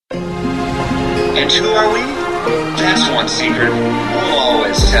And who are we? That's one secret we'll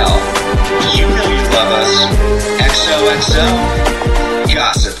always tell. You know you love us. XOXO,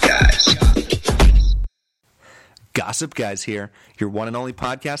 Gossip Guys. Gossip Guys here, your one and only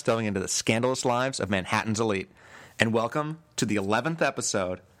podcast delving into the scandalous lives of Manhattan's elite. And welcome to the 11th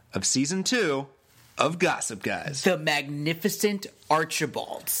episode of Season 2 of Gossip Guys. The Magnificent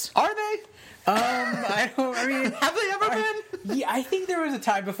Archibalds. Are they? I mean... Have they ever been? Yeah, I think there was a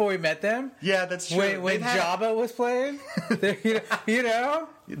time before we met them. Yeah, that's true. When Jabba was playing. you know?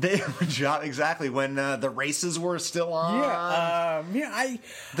 Exactly, when the races were still on. Yeah,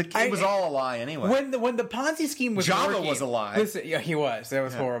 it was all a lie anyway. When the Ponzi scheme was Jabba working... was a lie. Listen, yeah, he was. That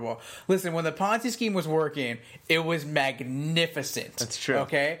was horrible. Listen, when the Ponzi scheme was working, it was magnificent. That's true.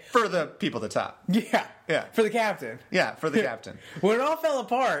 Okay? For the people at the top. Yeah. Yeah. For the captain. Yeah, for the captain. When it all fell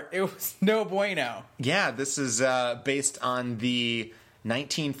apart, it was no bueno. Yeah, this is based on the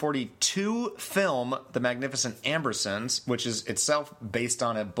 1942 film The Magnificent Ambersons, which is itself based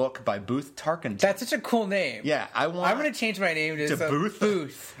on a book by Booth Tarkington. That's such a cool name. Yeah, I'm going to change my name to Booth.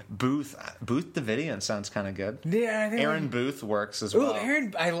 Booth. Booth Davidian sounds kind of good. Yeah, I think Aaron Booth works as well. Ooh,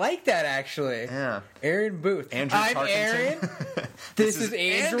 Aaron, I like that actually. Yeah, Aaron Booth. Andrew I'm Tarkington. Aaron. This is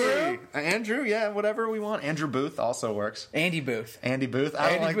Andrew. Andrew, yeah, whatever we want. Andrew Booth also works. Andy Booth. Andy Booth.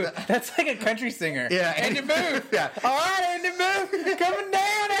 I don't like Booth. that. That's like a country singer. Yeah, Andy Booth. Yeah. All right, Andy Booth, coming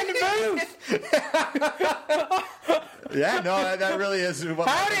down, Andy Booth. Yeah, no, that really is.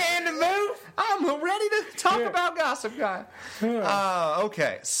 Howdy, Andy Booth. I'm ready to talk about Gossip Guy.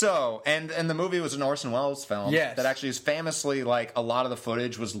 Okay, so and the movie was an Orson Welles film. Yes. That actually is famously like a lot of the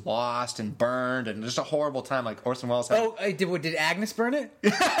footage was lost and burned and just a horrible time. Like Orson Welles had. Oh, did Agnes burn it?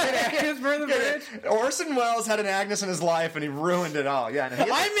 Did Agnes burn the footage? Orson Welles had an Agnes in his life and he ruined it all. Yeah,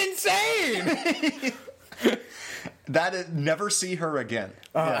 I'm insane. Never see her again.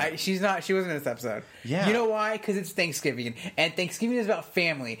 She wasn't in this episode. Yeah. You know why? Because it's Thanksgiving, and Thanksgiving is about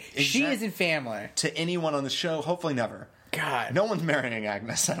family. Exactly. She isn't family. To anyone on the show, hopefully never. God. No one's marrying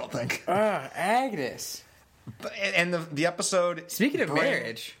Agnes, I don't think. Agnes. And the episode... Speaking of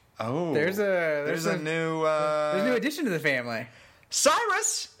marriage... Oh. There's a new... There's a new addition to the family.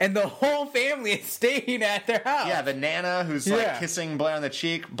 Cyrus! And the whole family is staying at their house. Yeah, the Nana who's like kissing Blair on the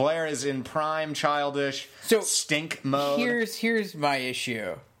cheek. Blair is in prime childish stink mode. Here's my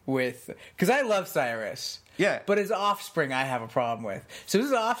issue with... Because I love Cyrus. Yeah. But his offspring I have a problem with. So is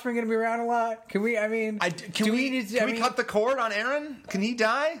his offspring going to be around a lot? Can we, Can we cut the cord on Aaron? Can he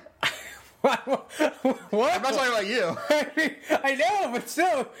die? What? I'm not talking about you. I know, but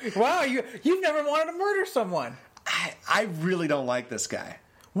still, wow, you've never wanted to murder someone. I really don't like this guy.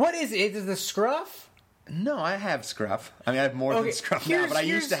 What is it? Is it the scruff? No, I have scruff. I mean, I have more than scruff now, but I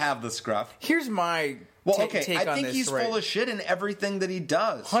used to have the scruff. Here's my take I on think this. he's full of shit in everything that he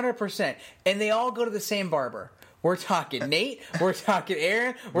does. 100%. And they all go to the same barber. We're talking Nate, we're talking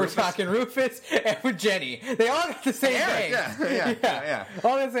Aaron, we're talking Rufus, and with Jenny. They all got the same bangs. Yeah.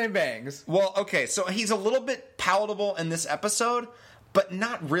 All the same bangs. Well, okay, so he's a little bit palatable in this episode, but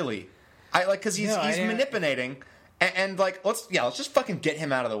not really. Because he's manipulating. And let's just fucking get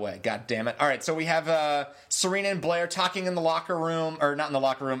him out of the way. God damn it. All right, so we have Serena and Blair talking in the locker room, or not in the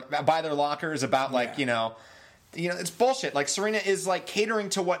locker room, by their lockers about it's bullshit. Like Serena is like catering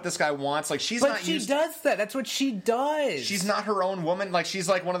to what this guy wants. Like she does that. That's what she does. She's not her own woman. Like she's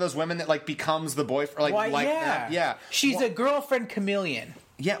like one of those women that like becomes the boyfriend. Yeah. She's a girlfriend chameleon.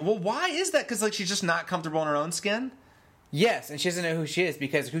 Yeah. Well, why is that? Because like she's just not comfortable in her own skin. Yes, and she doesn't know who she is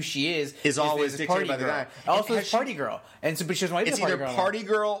because who she is always dictated by the guy. Also, is party girl, but she doesn't want to be a party girl. It's either party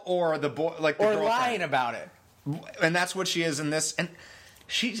girl or the boy, like the girlfriend. Lying about it. And that's what she is in this. And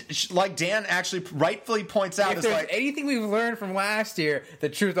she like Dan actually rightfully points out, if there's anything we've learned from last year, the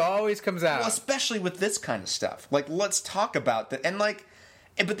truth always comes out. Well, especially with this kind of stuff. Like, let's talk about that. And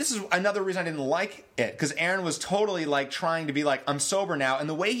but this is another reason I didn't like it, because Aaron was totally like trying to be like, I'm sober now, and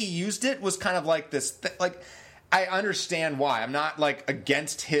the way he used it was kind of like this. I understand why. I'm not like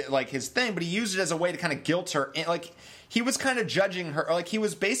against his thing, but he used it as a way to kind of guilt her. And, like he was kind of judging her. Like he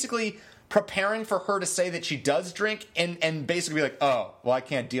was basically preparing for her to say that she does drink and basically be like, oh, well, I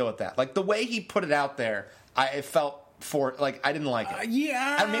can't deal with that. Like the way he put it out there, I felt I didn't like it.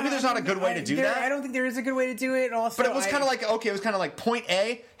 Maybe there's not a good way to do that. I don't think there is a good way to do it. Also, but it was kind of like, okay, it was kind of like point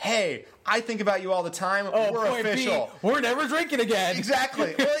A, hey, I think about you all the time. We're point official. B, we're never drinking again.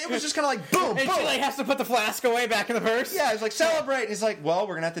 Exactly. Well, it was just kind of like boom, and boom. she has to put the flask away back in the purse. Yeah, it's like celebrate. And he's like, well,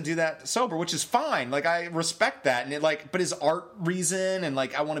 we're gonna have to do that sober, which is fine. Like I respect that, and but his art reason and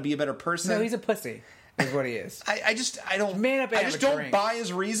I want to be a better person. No, he's a pussy. Is what he is. I don't man up. I just don't buy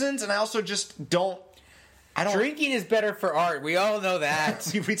his reasons, and I also just don't. Drinking is better for art. We all know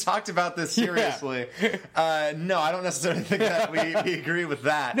that. We talked about this seriously. No, I don't necessarily think that we agree with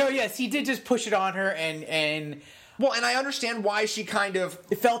that. No, yes, he did just push it on her, and well, and I understand why she kind of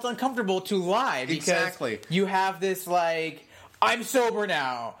it felt uncomfortable to lie because exactly. You have this like, I'm sober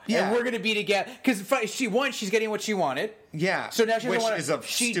now, and we're gonna be together because she's getting what she wanted. Yeah, so now she which doesn't is a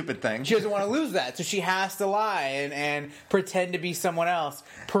stupid thing. She doesn't want to lose that, so she has to lie and pretend to be someone else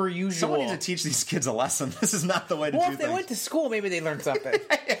per usual. Someone needs to teach these kids a lesson. This is not the way to do things. Well, if they went to school, maybe they learned something.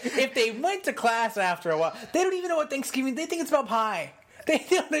 If they went to class after a while, they don't even know what Thanksgiving. They think it's about pie. They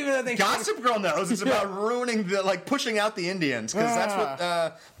don't even know Thanksgiving. Gossip Girl knows it's about ruining pushing out the Indians because that's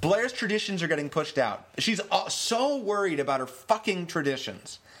what Blair's traditions are getting pushed out. She's so worried about her fucking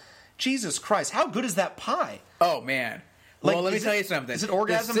traditions. Jesus Christ, how good is that pie? Oh man. Well, let me tell you something. Is it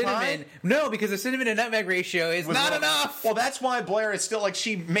orgasm pie? No, because the cinnamon to nutmeg ratio is not enough. Well, that's why Blair is still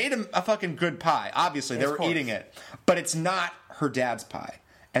she made a fucking good pie. Obviously, they were eating it, but it's not her dad's pie,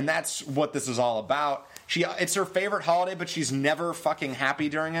 and that's what this is all about. It's her favorite holiday, but she's never fucking happy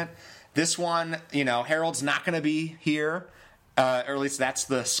during it. This one, Harold's not going to be here, or at least that's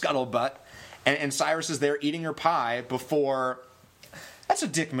the scuttlebutt, and Cyrus is there eating her pie before. That's a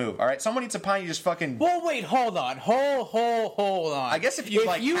dick move, all right? Someone eats a pie, you just fucking... Well, wait, hold on. Hold on. I guess if you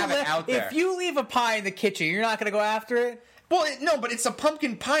have it out there. If you leave a pie in the kitchen, you're not going to go after it? Well, no, but it's a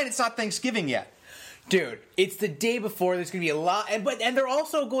pumpkin pie and it's not Thanksgiving yet. Dude, it's the day before. There's going to be a lot, and they're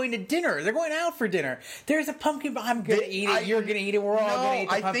also going to dinner. They're going out for dinner. There's a pumpkin pie. I'm going to eat it. You're going to eat it. We're all going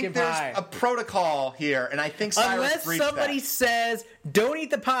to eat the pumpkin pie. I think there's a protocol here, and I think Cyrus Unless somebody says, "Don't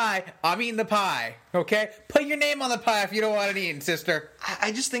eat the pie," I'm eating the pie. Okay, put your name on the pie if you don't want it eaten, sister.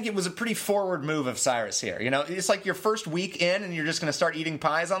 I just think it was a pretty forward move of Cyrus here. It's like your first week in, and you're just going to start eating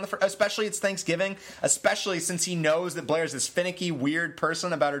pies on especially it's Thanksgiving, especially since he knows that Blair's this finicky, weird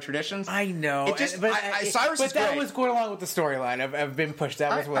person about her traditions. I know, Cyrus is that great. was going along with the storyline of being pushed.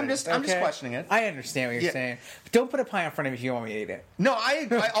 That was what I'm just questioning it. I understand what you're saying. But don't put a pie in front of me if you want me to eat it. No,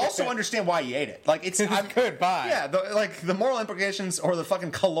 I also understand why he ate it. Like it's good pie. Yeah, the moral implications or the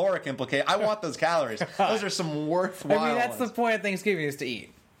fucking caloric implication. I want those calories. Those are some worthwhile. I mean, that's ones. the point of Thanksgiving is to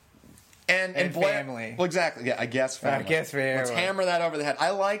eat. And Blair, family. Well, exactly. Yeah, I guess family. Let's hammer that over the head.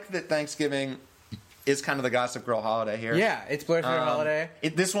 I like that Thanksgiving is kind of the Gossip Girl holiday here. Yeah, it's Blair's favorite holiday.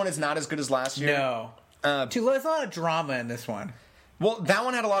 This one is not as good as last year. No. There's a lot of drama in this one. Well, that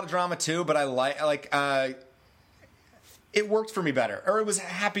one had a lot of drama too, but I like it worked for me better, or it was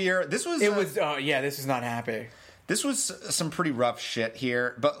happier. This was this is not happy. This was some pretty rough shit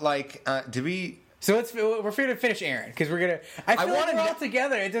here, but did we? So we're going to finish Aaron because we're gonna. I feel like we're all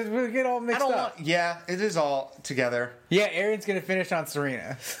together. We're get all mixed up. Yeah, it is all together. Yeah, Aaron's gonna finish on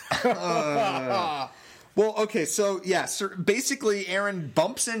Serena. Well, okay, so yeah, basically Aaron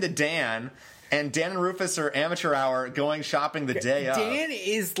bumps into Dan. And Dan and Rufus are amateur hour going shopping the day of. Dan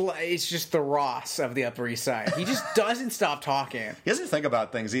is just the Ross of the Upper East Side. He just doesn't stop talking. He doesn't think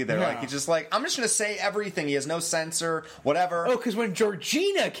about things either. No. He's just I'm just going to say everything. He has no censor, whatever. Oh, because when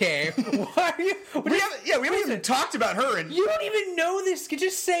Georgina came, why are you? We haven't even talked about her. You don't even know this. You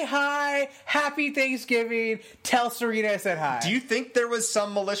just say hi, happy Thanksgiving, tell Serena I said hi. Do you think there was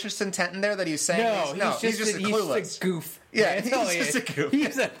some malicious intent in there that he's saying? No, he's just clueless. He's a goof. Yeah, he's just a goof.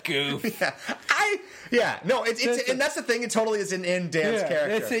 He's a goof. It's and that's the thing. It totally is in Dan's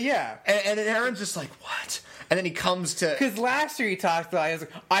character. That's it, yeah. And Aaron's just like, what? And then he comes to because last year he talked about he's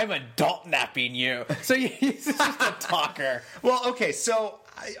like, I'm adult napping you. So he's just a talker. Well, okay, so.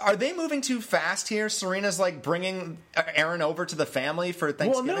 Are they moving too fast here? Serena's bringing Aaron over to the family for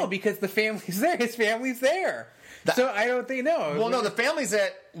Thanksgiving. Well, no, because the family's there. His family's there. So I don't think Well, no, the family's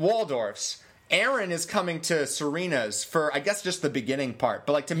at Waldorf's. Aaron is coming to Serena's for, I guess, just the beginning part,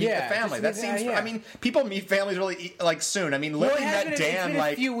 but to meet the family. That seems. I mean, people meet families really soon. I mean, Lily met Dan it's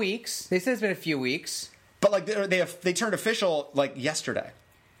been a few weeks. They said it's been a few weeks, but they turned official yesterday.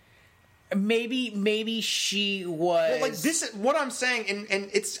 Maybe she was. Well, this is what I'm saying, and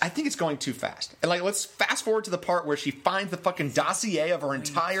I think it's going too fast. And let's fast forward to the part where she finds the fucking dossier of her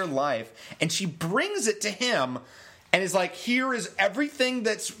entire life, and she brings it to him. And is here is everything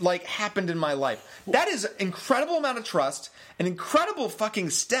that's happened in my life. That is an incredible amount of trust, an incredible fucking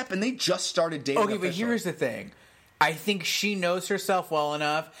step, and they just started dating. Okay, but here's the thing. I think she knows herself well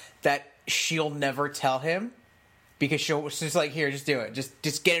enough that she'll never tell him because she's just here, just do it.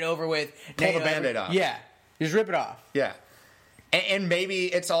 Just get it over with. Pull the Band-Aid off. Yeah. Just rip it off. Yeah. And maybe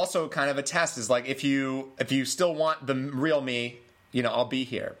it's also kind of a test is if you still want the real me, I'll be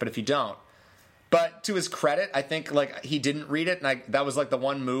here. But if you don't, But to his credit, I think like he didn't read it, and that was like the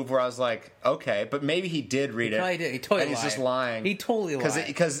one move where I was like, okay, but maybe he did read it. Probably did. He totally and he's lied. just lying. He totally lied.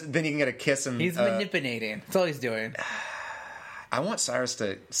 Because then he can get a kiss and He's manipulating. That's all he's doing. I want Cyrus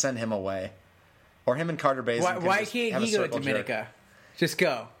to send him away, or him and Carter Bazin. Why just can't have a he go to circle Dominica? jerk. Just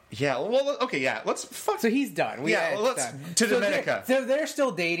go. Yeah. Well. Okay. Yeah. Let's fuck. So he's done. Let's to Dominica. So they're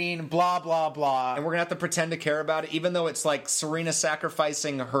still dating. Blah blah blah. And we're gonna have to pretend to care about it, even though it's like Serena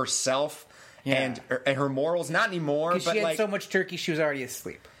sacrificing herself and her morals. Not anymore. But she had like, so much turkey, she was already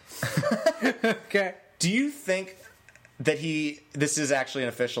asleep. Okay. do you think that this is actually an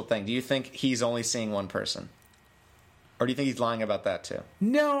official thing? Do you think he's only seeing one person, or do you think he's lying about that too?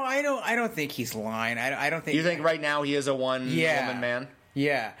 No, I don't think he's lying. I don't think. You think right now he is a one woman man?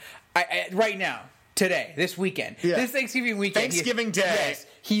 Yeah. I right now, today, this weekend, this Thanksgiving weekend, Thanksgiving Day. Yes,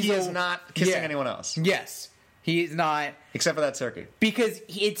 he is not kissing anyone else. Yes, he is not. Except for that turkey. Because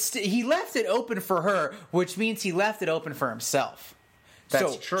he left it open for her, which means he left it open for himself.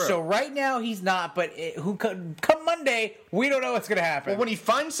 That's true. So right now he's not, but come Monday, we don't know what's going to happen. Well, when he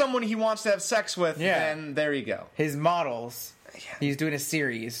finds someone he wants to have sex with, then there you go. His models. He's doing a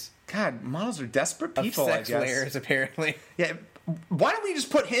series. God, models are desperate people, of sex I guess. layers, apparently. Yeah. Why don't we just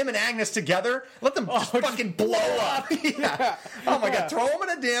put him and Agnes together? Let them just fucking blow up. Yeah. Oh my god, throw him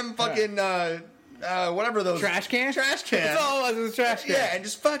in a damn fucking whatever those trash can. That's all it was trash can. Yeah, and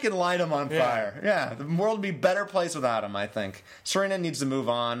just fucking light them on fire. Yeah, the world would be a better place without him. I think Serena needs to move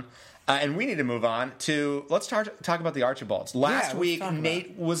on. And we need to move on to let's talk about the Archibalds. Last week,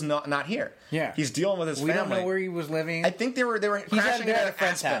 Nate was not here. Yeah, he's dealing with his family. We don't know where he was living. I think they were crashing at a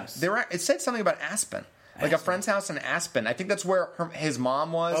friend's house. It said something about Aspen. Like a friend's house in Aspen. I think that's where his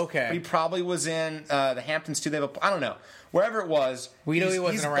mom was. Okay. But he probably was in the Hamptons too. I don't know. Wherever it was. We know he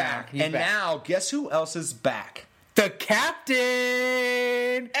wasn't he's around. Back. He's back. Now, guess who else is back? The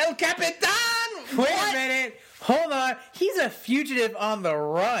captain! El Capitan! Wait a minute. Hold on. He's a fugitive on the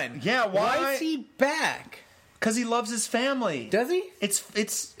run. Yeah, why? Why is he back? Because he loves his family. Does he?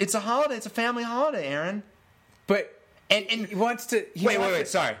 It's a holiday. It's a family holiday, Aaron. But... And he wants to... Wait.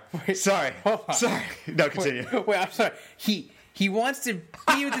 Sorry. Hold on. Sorry. No, continue. Wait, I'm sorry. He wants to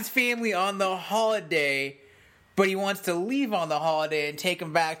be with his family on the holiday, but he wants to leave on the holiday and take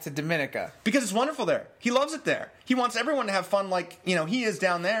him back to Dominica. Because it's wonderful there. He loves it there. He wants everyone to have fun like, he is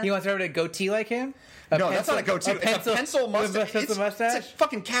down there. He wants everyone to goatee like him? That's not a goatee. It's a pencil mustache. It's a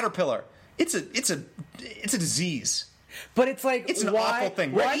fucking caterpillar. It's a disease. But it's like, it's an awful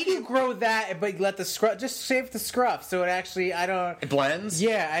thing. Why do you grow that, but let the scruff, just shave the scruff, so it actually, it blends?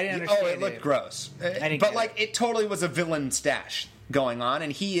 Yeah, I didn't understand. Oh, it looked gross. But it totally was a villain stash going on,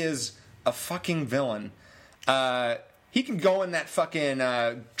 and he is a fucking villain. He can go in that fucking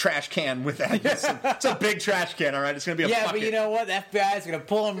trash can with that. It's a big trash can, all right? It's going to be a bucket. But you know what? The FBI is going to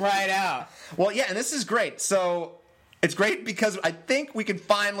pull him right out. Well, yeah, and this is great. So... It's great because I think we can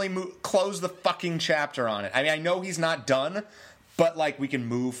finally close the fucking chapter on it. I mean, I know he's not done, but, we can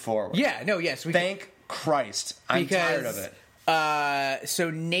move forward. Yeah, no, yes. Thank Christ. I'm tired of it. So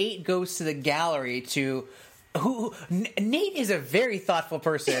Nate goes to the gallery to... Nate is a very thoughtful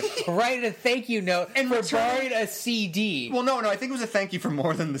person. Writing a thank you note and for borrowing a CD. Well, no, I think it was a thank you for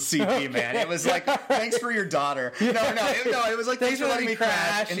more than the CD, man. It was like, thanks for your daughter. It was like, thanks for letting me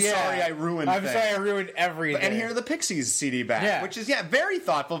crash, and sorry I ruined I'm sorry I ruined everything. And here are the Pixies CD back, which is, very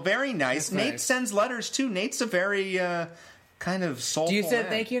thoughtful, very nice. That's Nate nice. sends letters, too. Nate's a very kind of soulful Do you send man.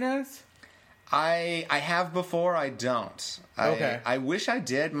 thank you notes? I have before. I don't. Okay. I wish I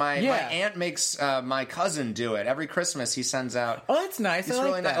did. My aunt makes my cousin do it every Christmas. He sends out. Oh, that's nice. It's I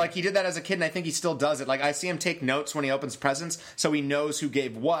really that. nice. Like he did that as a kid, and I think he still does it. Like I see him take notes when he opens presents, so he knows who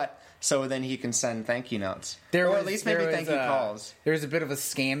gave what. So then he can send thank you notes, or at least maybe thank you calls. There was a bit of a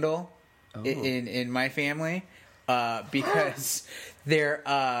scandal in my family because there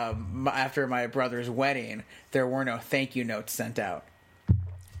after my brother's wedding, there were no thank you notes sent out.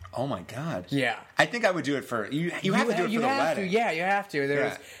 Oh my god! Yeah, I think I would do it for you. You have to do it for the wedding. Yeah, you have to. There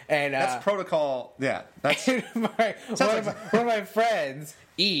was, and that's protocol. Yeah, that's one of my friends.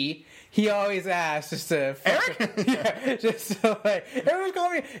 He always asks just to Eric. just to everyone's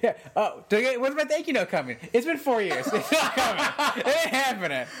calling me. Yeah. Oh, when's my thank you note coming? It's been 4 years. It's not coming. It ain't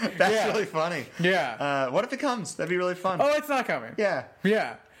happening. That's really funny. Yeah. What if it comes? That'd be really fun. Oh, it's not coming. Yeah.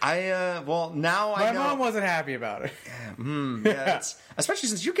 Yeah. Now I know. My mom wasn't happy about it. Yeah, especially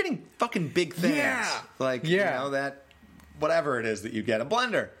since you're getting fucking big things. Yeah. That whatever it is that you get, a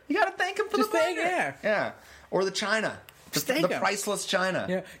blender. You got to thank him for the blender. Yeah. Or the china. The priceless china.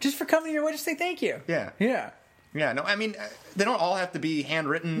 Yeah. Just for coming your way, just say thank you. Yeah. Yeah. Yeah, no, I mean, they don't all have to be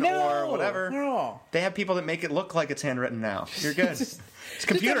handwritten or whatever. No. They have people that make it look like it's handwritten now. You're good. It's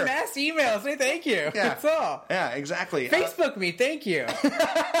computer. Just a mass email. Say thank you. Yeah. That's all. Yeah, exactly. Facebook me. Thank you.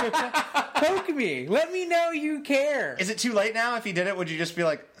 Poke me. Let me know you care. Is it too late now? If he did it, would you just be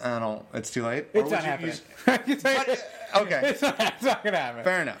like, I don't know, it's too late? It's not happening. Okay. It's not going to happen.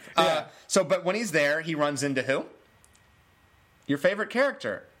 Fair enough. Yeah. But when he's there, he runs into who? Your favorite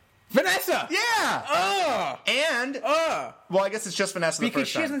character. Vanessa! Yeah! And, well, I guess it's just Vanessa because the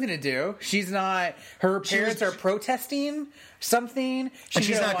first she has time. nothing to do. She's not. Her parents are protesting something. And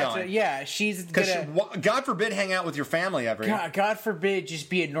she's gonna not watch going. Yeah, she's gonna. God forbid hang out with your family ever. God forbid, just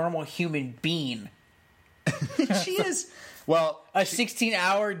be a normal human being. She is. Well, A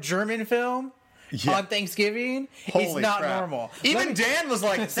 16-hour German film on Thanksgiving is holy not crap. normal. Even Dan was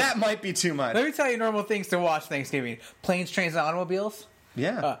like, that might be too much. Let me tell you normal things to watch Thanksgiving: Planes, Trains, and Automobiles.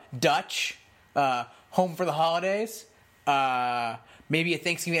 Yeah. Dutch. Home for the Holidays. Maybe a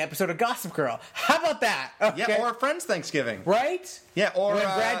Thanksgiving episode of Gossip Girl. How about that? Okay. Yeah, or Friends Thanksgiving. Right? Yeah, or when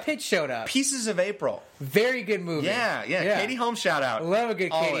Brad Pitt showed up. Pieces of April. Very good movie. Yeah. Katie Holmes shout out. Love a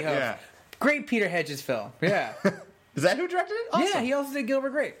good Katie Holmes. Yeah. Great Peter Hedges film. Yeah. Is that who directed it? Awesome. Yeah, he also did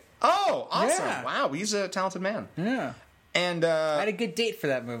Gilbert Grape. Oh, awesome. Yeah. Wow, he's a talented man. Yeah. And I had a good date for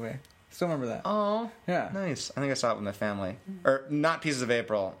that movie. Still remember that. oh, Yeah. nice. I think I saw it with my family. Or not Pieces of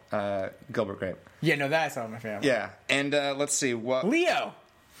April, Gilbert Grape. Yeah, no, that's all my family. Yeah. And let's see what Leo.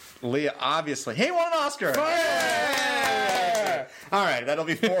 Leah, obviously. He won an Oscar. Fire! All right, that'll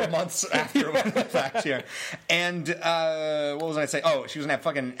be 4 months after the fact here. And what was I say? Oh, she was gonna have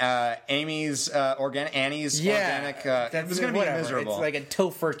fucking Annie's organic. It was gonna be miserable. It's like a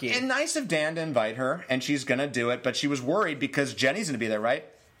tofurkey. And nice of Dan to invite her, and she's gonna do it. But she was worried because Jenny's gonna be there, right?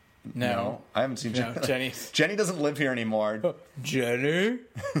 No. I haven't seen No, Jenny. Jenny's. Jenny doesn't live here anymore. Jenny?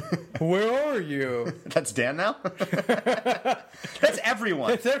 Where are you? That's Dan now? That's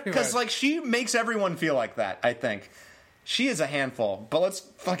everyone. That's everyone. Because, like, she makes everyone feel like that, I think. She is a handful, but let's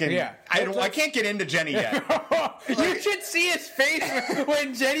fucking... Yeah. I can't get into Jenny yet. You should see his face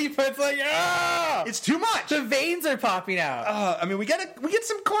when Jenny puts like, ah! It's too much. The veins are popping out. I mean, we get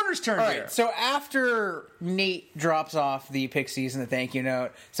some corners turned All here. right, so after Nate drops off the Pixies and the thank you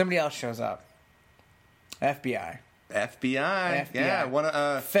note, somebody else shows up. FBI. FBI.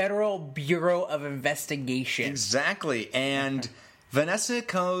 Yeah. Federal Bureau of Investigation. Exactly. And Vanessa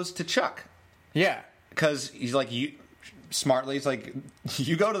goes to Chuck. Yeah. Because he's like, smartly, it's like,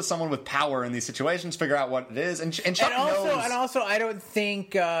 you go to someone with power in these situations, figure out what it is, and Chuck knows. And also, I don't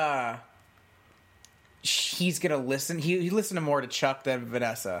think he's gonna listen. He listened more to Chuck than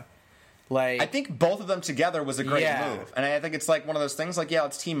Vanessa. Like, I think both of them together was a great Yeah. move, and I think it's like one of those things. Like, yeah,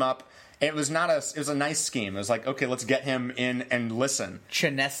 let's team up. And it was a nice scheme. It was like, okay, let's get him in and listen.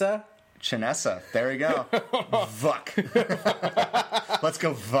 Chanessa. Chanessa, there you go. Vuck. Let's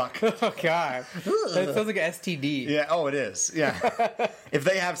go Vuck. Oh God, that sounds like an STD. Yeah. Oh, it is. Yeah. If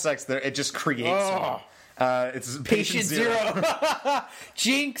they have sex, there, it just creates one. It's Patient zero.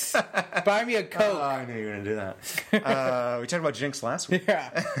 Jinx, buy me a Coke. Oh, I knew you were going to do that. We talked about Jinx last week. Yeah.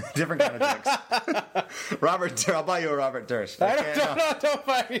 Different kind of Jinx. Robert, I'll buy you a Robert Durst. Don't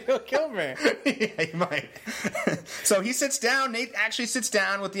buy me. He'll kill me. Yeah, he might. So he sits down. Nate actually sits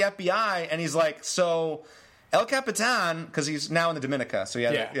down with the FBI, and he's like, so... El Capitan, because he's now in the Dominica, so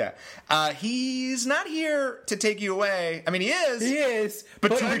he's not here to take you away. I mean, he is.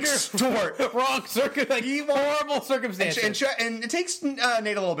 But to extort. Wrong horrible circumstances. And it takes Nate a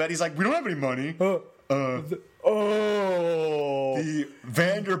little bit. He's like, we don't have any money. The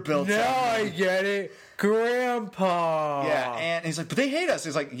Vanderbilt. Now I get it. Grandpa. Yeah, and he's like, but they hate us.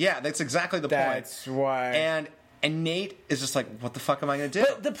 He's like, yeah, that's exactly the point. That's why. And Nate is just like, what the fuck am I going to do?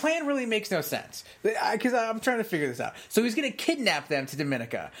 But the plan really makes no sense. Because I'm trying to figure this out. So he's going to kidnap them to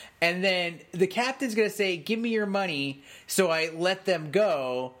Dominica. And then the captain's going to say, give me your money. So I let them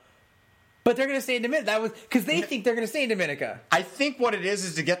go. But they're going to stay in Dominica. Because they think they're going to stay in Dominica. I think what it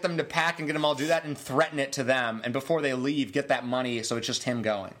is to get them to pack and get them all do that and threaten it to them. And before they leave, get that money so it's just him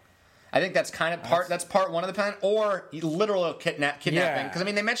going. I think that's kind of part one of the plan, or literal kidnapping. Because I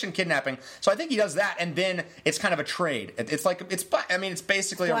mean, they mentioned kidnapping, so I think he does that, and then it's kind of a trade. It's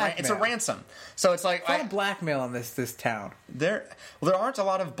basically it's a ransom. So it's like a lot of blackmail in this town. There aren't a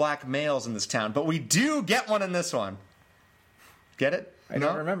lot of black males in this town, but we do get one in this one. Get it? I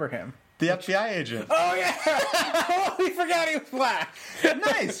don't remember him. The FBI agent. Oh yeah! Oh, we forgot he was black.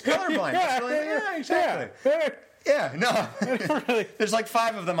 Nice, colorblind. Yeah, exactly. Yeah, no. There's like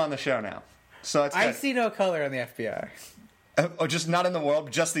 5 of them on the show now. So it's I see no color in the FBI. Oh, just not in the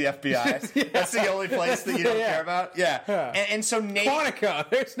world, just the FBI. Yeah. That's the only place that you don't Yeah. care about? Yeah. Yeah. And so Nate... Quantico.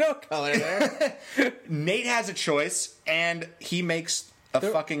 There's no color there. Nate has a choice, and he makes a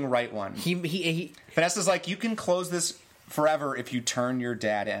fucking right one. he Vanessa's like, you can close this forever if you turn your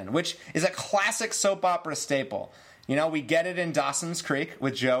dad in, which is a classic soap opera staple. You know, we get it in Dawson's Creek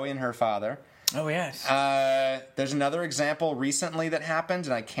with Joey and her father. Oh, yes. There's another example recently that happened,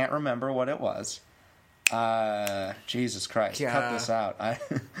 and I can't remember what it was. Jesus Christ. Yeah. Cut this out.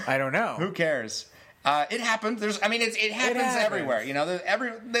 I don't know. Who cares? It happened. It happens happens. everywhere. You know,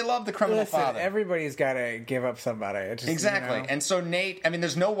 they love the criminal Listen, father. everybody's got to give up somebody. It's just, Exactly. you know. And so Nate, I mean,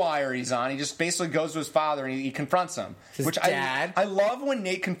 there's no wire he's on. He just basically goes to his father and he confronts him. His which dad? I love when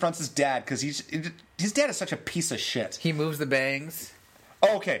Nate confronts his dad because his dad is such a piece of shit. He moves the bangs.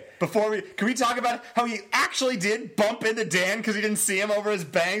 Oh, okay, can we talk about how he actually did bump into Dan because he didn't see him over his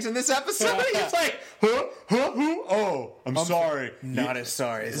bangs in this episode? He's like, huh? Oh, I'm sorry. Not as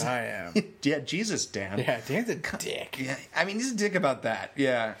sorry as I am. Yeah, Jesus, Dan. Yeah, Dan's a dick. Yeah, I mean, he's a dick about that.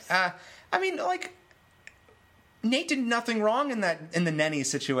 Yeah. I mean, like, Nate did nothing wrong in the Nenny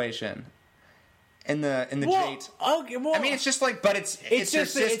situation. In the Jade. Okay, well, I mean, it's just like, but it's your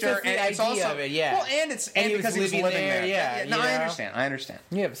just sister, the and it's idea also of it, yeah. Well, and he because he was living there. yeah. No, you I know? understand.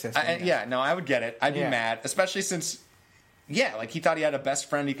 You have a sister. Yeah, no, I would get it. I'd be Yeah. mad, especially since, yeah, like he thought he had a best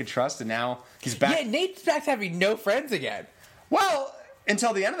friend he could trust, and now he's back. Yeah, Nate's back to having no friends again. Well,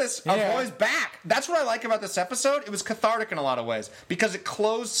 until the end of this, our Yeah. boy's back. That's what I like about this episode. It was cathartic in a lot of ways because it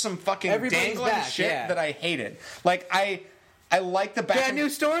closed some fucking Everybody's dangling back, shit yeah. that I hated. Like I like the back. Got a new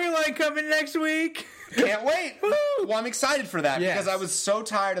storyline coming next week. Can't wait. Woo! Well, I'm excited for that Yes. because I was so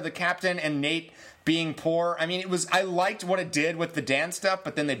tired of the captain and Nate being poor. I mean, I liked what it did with the Dan stuff,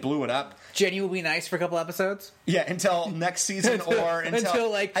 but then they blew it up. Jenny will be nice for a couple episodes. Yeah, until next season or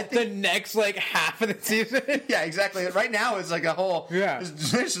until like I think, the next like half of the season. yeah, exactly. Right now it's like a whole. Yeah.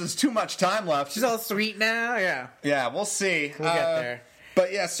 There's too much time left. She's all sweet now. Yeah, Yeah, we'll see. we'll get there.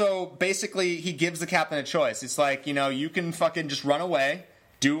 But yeah, so basically he gives the captain a choice. It's like, you know, you can fucking just run away,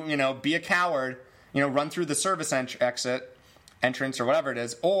 be a coward, run through the service entrance or whatever it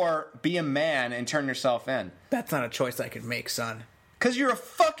is, or be a man and turn yourself in. That's not a choice I could make, son. Because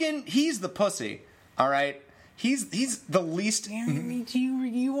he's the pussy, all right? He's the least... Do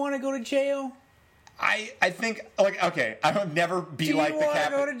you want to go to jail? I think, like, okay, I would never be like the Do you want to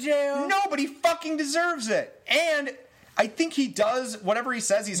captain. go to jail? No, but he fucking deserves it. And I think he does, whatever he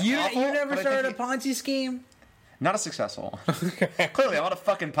says, he's You awful. never but I started a think Ponzi scheme? Not a successful one. Clearly, I'm on a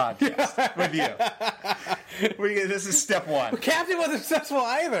fucking podcast with you. This is step one. Captain wasn't successful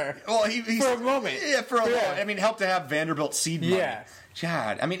either. Well, he's For a moment. Yeah, for a moment. I mean, helped to have Vanderbilt seed money. Yeah.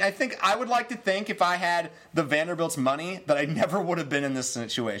 God, I mean, I would like to think if I had the Vanderbilt's money that I never would have been in this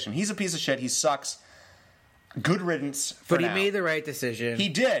situation. He's a piece of shit. He sucks. Good riddance for But he now. made the right decision. He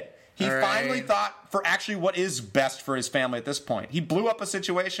did. He All right. finally thought for actually what is best for his family at this point. He blew up a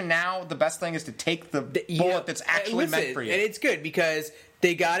situation. Now the best thing is to take the bullet that's actually meant for you. And it's good because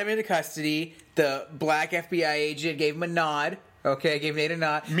they got him into custody. The black FBI agent gave him a nod. Okay, gave Nate a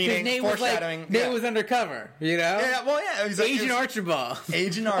nod. 'Cause Meaning Nate was foreshadowing, Nate yeah. was undercover, you know? Yeah, well, yeah. It was like, Agent it was- Archibald.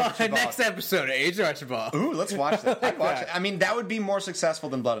 Agent Oh, Archibald. next episode, Agent Archibald. Ooh, let's watch that. I'd watch that. it. I mean, that would be more successful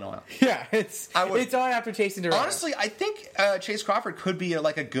than Blood and Oil. Yeah, it's would- on after Chasing Dorado. Honestly, I think Chase Crawford could be a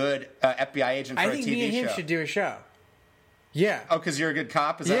good FBI agent for I a think TV me and him show. should do a show. Yeah. Oh, because you're a good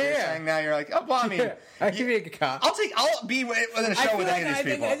cop? Is that what you're Yeah. saying now? You're like, oh, well, I mean... Yeah, I could be a good cop. I'll be within a show with any of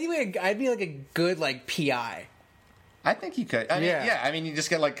these people. I'd be like a good PI. I think you could. I mean, Yeah. I mean, you just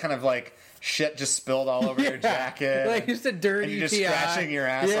get kind of shit just spilled all over your jacket. Like just a dirty and you're just PI. scratching your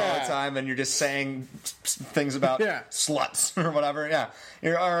ass all Yeah. the time, and you're just saying things about Yeah. sluts or whatever. Yeah,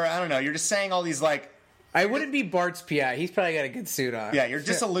 or I don't know. You're just saying all these I wouldn't be Bart's PI. He's probably got a good suit on. yeah. You're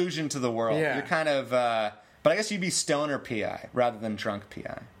disillusioned to the world. Yeah. You're kind of. But I guess you'd be stoner PI rather than drunk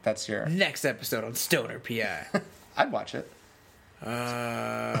PI. That's your. Next episode on Stoner PI. I'd watch it.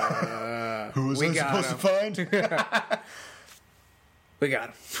 Who was we I got supposed to find? We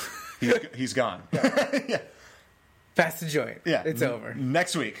got him. He's gone. Pass the joint. Yeah, It's over.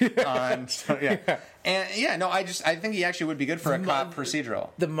 next week. And no, I think he actually would be good for a cop procedural.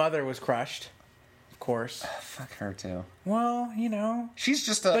 The mother was crushed. Of course. Fuck her too. Well, She's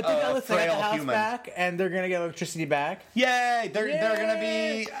just But then a listen, they got the frail house human. back, and they're gonna get electricity back. Yay! They're gonna be.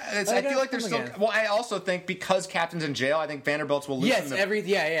 Yay! I They feel got like they're them still. again. Well, I also think because Captain's in jail, I think Vanderbilt's will lose. Yes, them.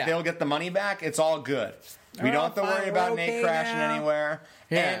 They'll get the money back. It's all good. We don't have to fine, worry about we're Nate okay crashing now. anywhere,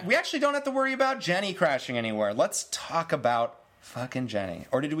 Yeah. and we actually don't have to worry about Jenny crashing anywhere. Let's talk about fucking Jenny.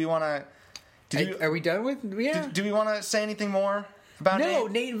 Or did we want to? Are we done with? Yeah. Do we want to say anything more about No,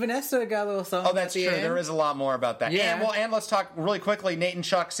 Nate? Nate and Vanessa got a little something. Oh, that's at the true. end. There is a lot more about that. Yeah. And let's talk really quickly. Nate and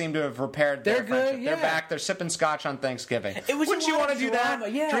Chuck seem to have repaired their They're good, friendship. yeah. They're back. They're sipping scotch on Thanksgiving. It was Wouldn't a you lot want of to do drama.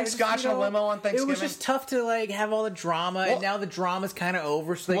 that? Yeah, Drink just, scotch in a limo on Thanksgiving? It was just tough to like have all the drama, and now the drama's kind of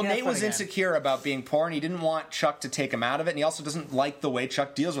over. So they Well, can have Nate fun was again. insecure about being poor, and he didn't want Chuck to take him out of it, and he also doesn't like the way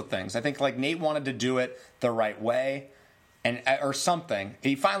Chuck deals with things. I think like Nate wanted to do it the right way, and or something.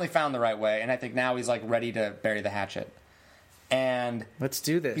 He finally found the right way, and I think now he's like ready to bury the hatchet. And Let's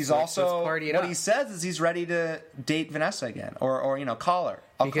do this. he's Let's also party it what up. he says is he's ready to date Vanessa again, or call her.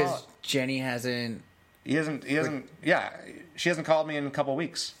 I'll call because her. Jenny hasn't. He hasn't. Yeah, she hasn't called me in a couple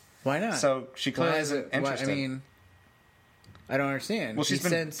weeks. Why not? So she clearly isn't interested. I mean, I don't understand. Well, he she's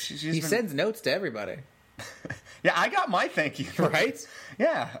been- sends she's he been- sends notes to everybody. Yeah, I got my thank you. Right?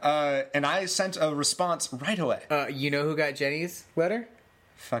 Yeah, and I sent a response right away. You know who got Jenny's letter?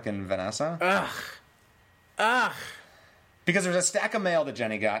 Fucking Vanessa. Ugh. Because there's a stack of mail that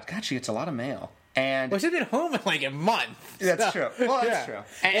Jenny got. God, she gets a lot of mail. And Well, she's been home in like a month. that's true. Well, that's Yeah. true.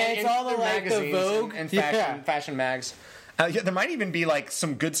 And it's all the, their like, the magazines Vogue. and Yeah. fashion mags. Yeah, there might even be like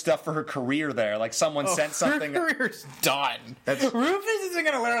some good stuff for her career there. Like someone sent something. Her career's done. That's- Rufus isn't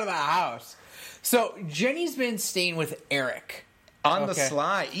going to let her out of the house. So Jenny's been staying with Eric On the Okay.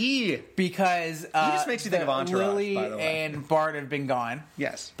 sly. because just makes you think of Entourage, Lily by the way. and Bart have been gone,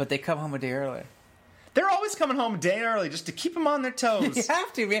 Yes. but they come home a day early. They're always coming home a day early just to keep them on their toes. You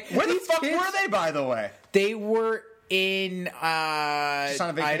have to, man. Where the These fuck kids- were they, by the way? They were in. Just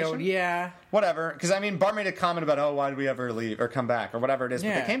on a I don't. vacation? Yeah. Whatever. Because, I mean, Bart made a comment about, why did we ever leave or come back or whatever it is.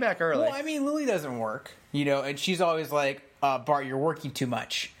 Yeah. But they came back early. Well, I mean, Lily doesn't work, and she's always like, Bart, you're working too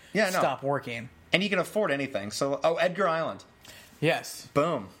much. Yeah, I know. Stop working. And he can afford anything. So, Edgar Island. Yes.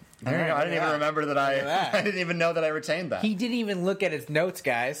 Boom. There you go. I didn't even remember that Look at that. I didn't even know that I retained that. He didn't even look at his notes,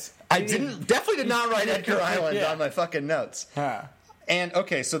 guys. I definitely did not write Edgar Island Yeah. on my fucking notes. Huh. And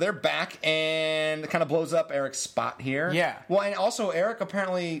okay, so they're back and it kind of blows up Eric's spot here. Yeah. Well, and also Eric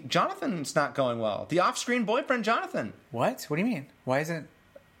apparently Jonathan's not going well. The off-screen boyfriend Jonathan. What? What do you mean? Why isn't?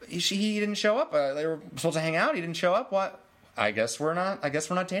 He didn't show up. They were supposed to hang out. He didn't show up. What? I guess we're not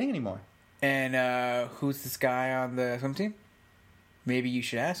dating anymore. And who's this guy on the swim team? Maybe you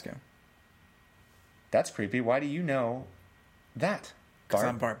should ask him. That's creepy. Why do you know that? Because Bart?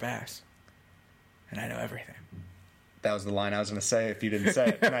 I'm Bart Bass, and I know everything. That was the line I was going to say if you didn't say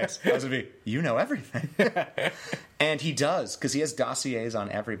it. Nice. I was going to be, you know everything. And he does, because he has dossiers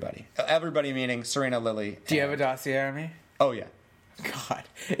on everybody. Everybody meaning Serena, Lily. Do you have a dossier on me? Oh, yeah. God,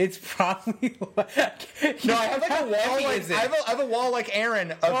 it's probably like... No, I have like a wall. Heavy, Like, is it? I have a wall like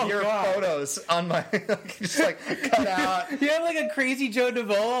Aaron of your God. photos on my just like cut out. You have like a crazy Joe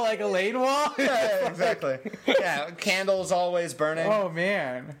DeVoe, like a lane wall? Yeah, exactly. Yeah, candles always burning. Oh,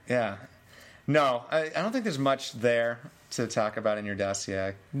 man. Yeah. No, I don't think there's much there to talk about in your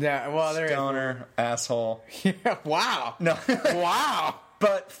dossier. Yeah, well, there is. Stoner, asshole. Yeah, wow. No, Wow.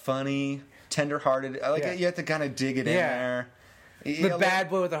 but funny, tender-hearted. Like Yeah. you have to kind of dig it in Yeah. there. The bad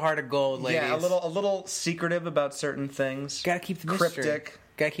boy with a heart of gold, ladies. Yeah, a little secretive about certain things. Gotta keep the mystery. Cryptic,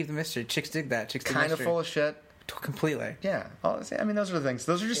 Gotta keep the mystery. Chicks dig that. Chicks dig kind of mystery. full of shit. Completely. Yeah, I mean those are the things.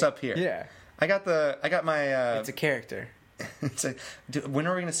 Those are just up here. Yeah. I got my. It's a character. When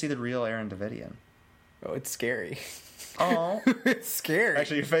are we going to see the real Aaron Davidian? Oh, it's scary. Oh, It's scary.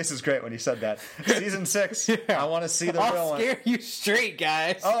 actually, your face is great when you said that. Season 6. Yeah. I want to see the real I'll one. scare you straight,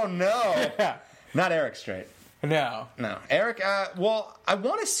 guys. Oh no, Yeah. not Eric straight. No. No, Eric. Well, I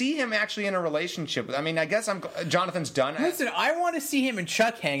want to see him actually in a relationship. I mean, I guess Jonathan's done. Listen, I want to see him and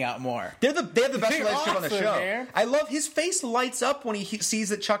Chuck hang out more. They have the best They're relationship on the awesome, show. man. I love his face lights up when he sees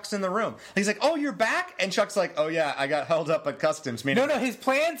that Chuck's in the room. He's like, "Oh, you're back," and Chuck's like, "Oh yeah, I got held up at customs." Meaning, No, his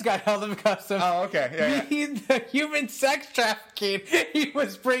plans got held in customs. Oh, okay. Yeah. The human sex trafficking he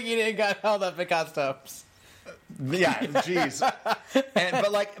was bringing in got held up at customs. Yeah, jeez.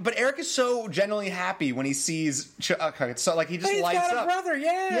 But Eric is so genuinely happy when he sees Chuck. So like he just He's lights got a up. brother,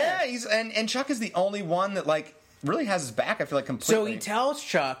 yeah. Yeah, and Chuck is the only one that like really has his back. I feel like completely. So he tells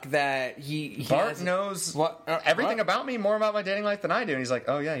Chuck that he Bart has, knows What? everything What? about me, more about my dating life than I do, and he's like,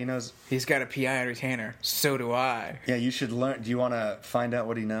 "Oh yeah, he knows." He's got a PI retainer. So do I. Yeah, you should learn. Do you want to find out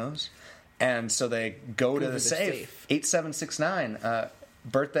what he knows? And so they go to the safe. 8769.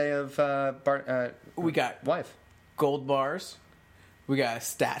 Birthday of Bart. We got wife. gold bars. We got a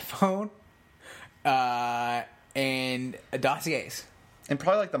stat phone. And dossiers. And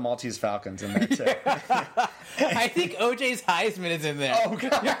probably like the Maltese Falcons in there too. I think OJ's Heisman is in there. Oh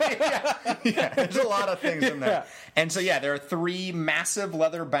god, yeah, there's a lot of things in there. Yeah. And so yeah, there are 3 massive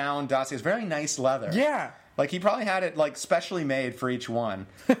leather-bound dossiers, very nice leather. Yeah. Like he probably had it like specially made for each one.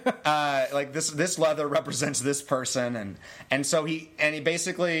 Like this leather represents this person, and so he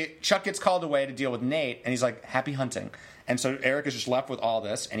basically Chuck gets called away to deal with Nate, and he's like, happy hunting. And so Eric is just left with all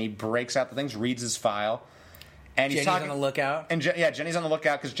this, and he breaks out the things, reads his file, and he's Jenny's on the lookout. And Jenny's on the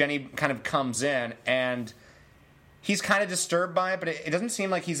lookout because Jenny kind of comes in, and he's kind of disturbed by it, but it doesn't seem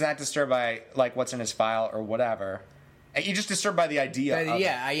like he's that disturbed by like what's in his file or whatever. You're just disturbed by the idea of it. The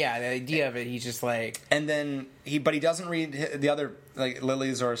idea of it. He's just like, And then he doesn't read the other like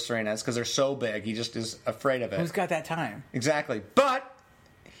Lily's or Serena's because they're so big. He just is afraid of it. who's got that time? Exactly, but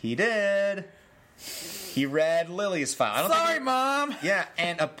he did. He read Lily's file. I don't Sorry, think Mom. Yeah,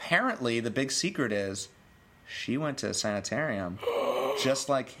 and apparently the big secret is she went to a sanitarium just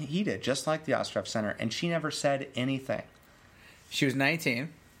like he did, just like the Ostrovsky Center, and she never said anything. She was 19.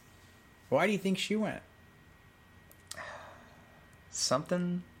 Why do you think she went?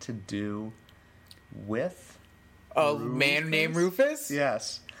 Something to do with A man named Rufus?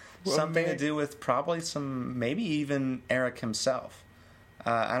 Yes. Well, Something to man. do with probably maybe even Eric himself.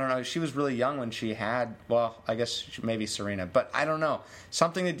 I don't know. She was really young when she had, well, I guess maybe Serena, but I don't know.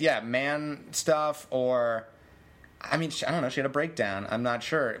 Something that, man stuff or, I mean, I don't know. She had a breakdown. I'm not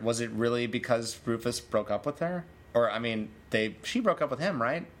sure. Was it really because Rufus broke up with her? Or, I mean, she broke up with him,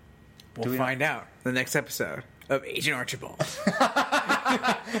 right? We'll find out the next episode of Agent Archibald.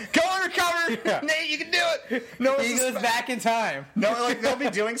 Go undercover! Yeah. Nate, you can do it! No, He goes back in time. No, like they'll be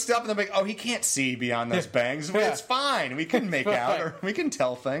doing stuff and they'll be like, "Oh, he can't see beyond those bangs. Yeah. It's fine. We can make out or we can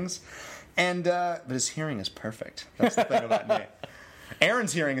tell things." And but his hearing is perfect. That's the thing about Nate.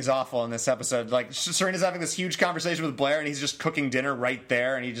 Aaron's hearing is awful in this episode. Like Serena's having this huge conversation with Blair, and he's just cooking dinner right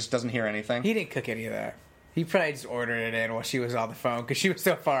there, and he just doesn't hear anything. He didn't cook any of that. He probably just ordered it in while she was on the phone because she was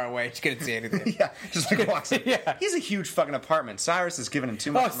so far away she couldn't see anything. Yeah, just like walks in. Yeah. He's a huge fucking apartment. Cyrus is giving him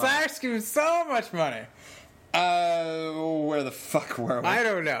too much money. Cyrus gives him so much money. Where the fuck were we? I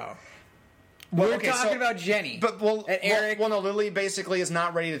don't know. Well, We're okay, talking so- about Jenny. But and Eric. no, Lily basically is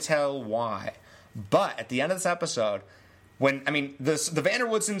not ready to tell why. But at the end of this episode, the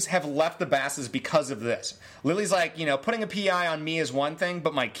Vanderwoodsons have left the Basses because of this. Lily's like, putting a PI on me is one thing,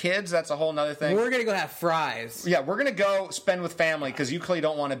 but my kids, that's a whole nother thing. We're gonna go have fries. Yeah, we're gonna go spend with family because you clearly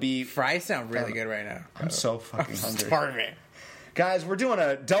don't want to be. Fries sound really good right now. I'm so fucking hungry, Starving. guys. We're doing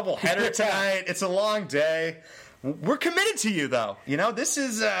a double header tonight. It's a long day. We're committed to you, though. This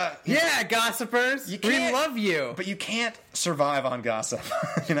is Yeah, gossipers. We can't- love you. But you can't survive on gossip.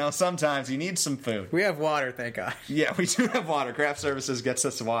 Sometimes you need some food. We have water, thank God. Yeah, we do have water. Craft Services gets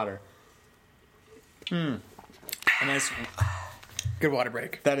us water. A nice. Good water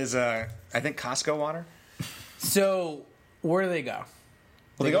break. That is, I think, Costco water. So, where do they go?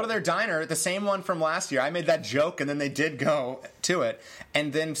 Well, they go to their diner, the same one from last year. I made that joke, and then they did go to it.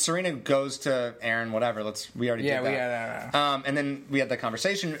 And then Serena goes to Aaron, whatever. We already did that. Yeah, we had that. And then we had the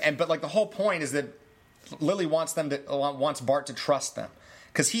conversation. But the whole point is that Lily wants Bart to trust them.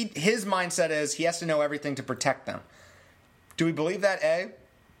 Because his mindset is he has to know everything to protect them. Do we believe that, A?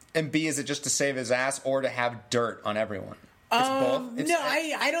 And B, is it just to save his ass or to have dirt on everyone? It's both? No,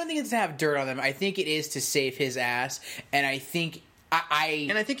 I don't think it's to have dirt on them. I think it is to save his ass. And I think...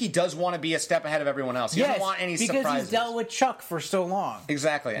 And I think he does want to be a step ahead of everyone else. He doesn't want any because surprises. he's dealt with Chuck for so long.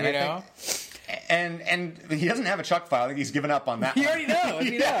 Exactly. And You I know? think, and he doesn't have a Chuck file. I think he's given up on that. He one. already knows.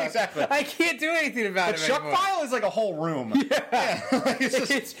 He Yeah, knows. exactly. I can't do anything about The it Chuck anymore. file is like a whole room. Yeah.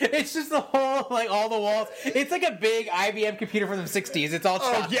 It's just the whole, all the walls. It's like a big IBM computer from the 60s. It's all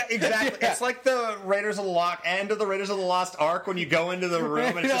Oh, Chuck. yeah, exactly. Yeah. It's like the Raiders of the end of the Raiders of the Lost Ark when you go into the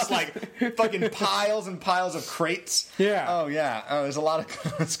room and it's just like fucking piles and piles of crates. Yeah. Oh, yeah. Oh, there's a lot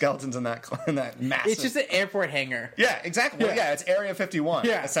of skeletons in that massive. It's just an airport hangar. Yeah, exactly. Well, Yeah. yeah, it's Area 51,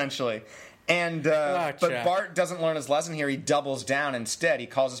 Yeah. essentially. And Chuck. but Bart doesn't learn his lesson here. He doubles down instead. He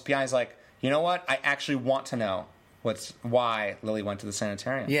calls his PI. He's like, you know what? I actually want to know why Lily went to the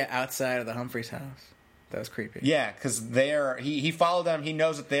sanitarium. Yeah, outside of the Humphreys house. That was creepy. Yeah, because he followed them. He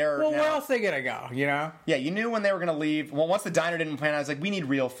knows that they're Well, now, where else are they gonna go? You know? Yeah, you knew when they were going to leave. Well, once the diner didn't plan, I was like, we need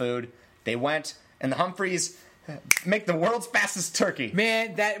real food. They went, and the Humphreys make the world's fastest turkey.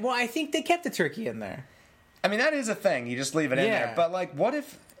 Man, I think they kept the turkey in there. I mean, that is a thing. You just leave it in Yeah. there. But what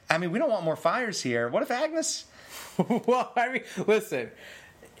if? I mean, we don't want more fires here. What if Agnes? Well, I mean, listen.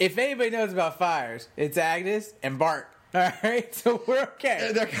 If anybody knows about fires, it's Agnes and Bart. All right, so we're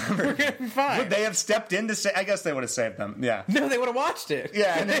okay. They're covered. We're gonna be fine. Would they have stepped in to say? I guess they would have saved them. Yeah. No, they would have watched it.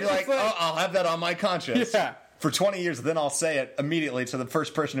 Yeah, and they'd be like, It's "Oh, I'll have that on my conscience." Yeah. For 20 years, then I'll say it immediately to the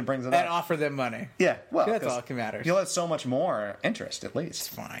first person who brings it and up. offer them money. Yeah, well, That's 'cause all that matters. He'll have so much more interest, at least. It's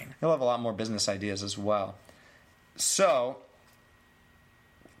fine. He'll have a lot more business ideas as well. So,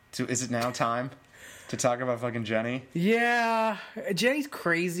 is it now time to talk about fucking Jenny. Yeah, Jenny's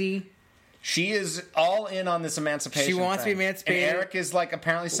crazy. She is all in on this emancipation. She wants to be thing. emancipated. And Eric is like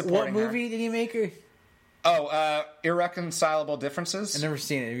apparently supporting What movie did he make? Irreconcilable Differences. I've never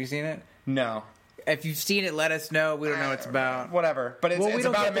seen it. Have you seen it? No. If you've seen it, let us know. We don't know what it's about. Whatever, but it's, We it's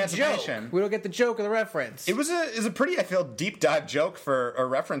don't about get the emancipation. joke. We don't get the joke or the reference. It was a pretty, I feel, deep dive joke for a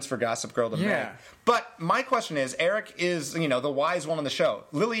reference for Gossip Girl to make. Yeah. But my question is, Eric is, the wise one on the show.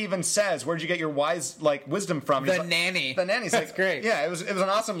 Lily even says, "Where'd you get your wise wisdom from?" The He's like, nanny. The nanny's That's like, great. Yeah, it was an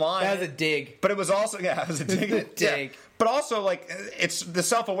awesome line. That was a dig. But it was also it was a dig. A dig. Yeah. But also it's the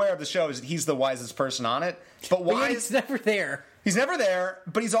self-aware of the show is he's the wisest person on it. But But why he's never there. He's never there,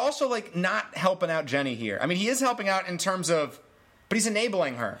 but he's also not helping out Jenny here. I mean, he is helping out in terms of, but he's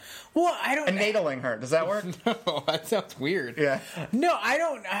enabling her, Well, I don't. enabling her. Does that work? No, that sounds weird. Yeah. No, I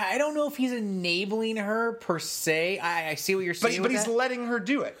don't know if he's enabling her per se. I see what you're saying. But with he's that. letting her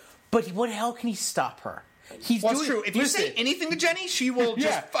do it. But what hell can he stop her? He's Well, it's doing, true. If you listen, say anything to Jenny, she will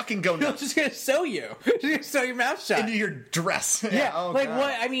yeah. just fucking go She's nuts just gonna sew you. She's gonna sew your mouth shut. into your dress. Yeah, Oh, like God.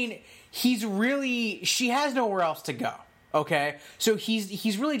 what? I mean, he's really. She has nowhere else to go. Okay, so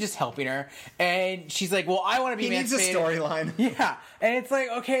he's really just helping her, and she's like, "Well, I want to be He needs a emancipated." storyline. Yeah, and it's like,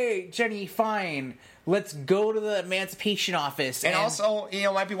 okay, Jenny, fine. Let's go to the emancipation office. And also, it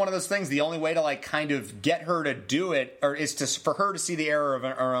might be one of those things. The only way to kind of get her to do it, or is for her to see the error of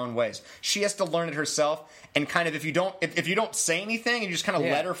her own ways. She has to learn it herself. And kind of, if you don't say anything and you just kind of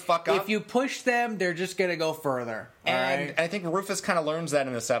let her fuck up. If you push them, they're just gonna go further. And I think Rufus kind of learns that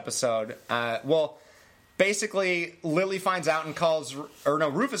in this episode. Basically, Lily finds out and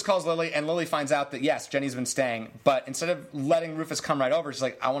Rufus calls Lily, and Lily finds out that, yes, Jenny's been staying. But instead of letting Rufus come right over, she's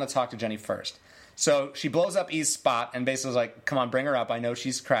like, I want to talk to Jenny first. So she blows up E's spot and basically is like, come on, bring her up. I know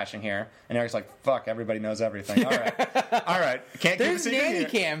she's crashing here. And Eric's like, fuck, everybody knows everything. All right. All right. Can't keep a There's secret nanny here.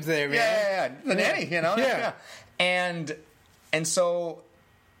 cams there, man. Yeah. The nanny, Yeah. And so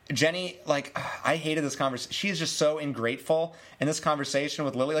Jenny, I hated this conversation. She is just so ingrateful in this conversation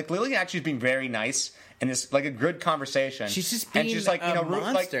with Lily. Lily actually is being very nice and it's a good conversation. She's just being a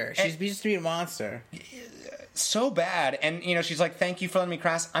monster. She's just being a monster. So bad. And, she's like, thank you for letting me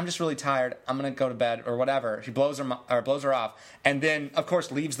crash. I'm just really tired. I'm going to go to bed or whatever. She blows her off. And then, of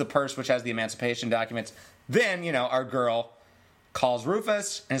course, leaves the purse, which has the emancipation documents. Then, our girl calls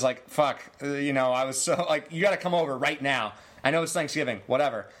Rufus and is like, fuck, I was so, you got to come over right now. I know it's Thanksgiving,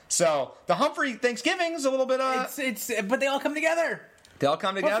 whatever. So the Humphrey Thanksgiving is a little bit, but they all come together. They all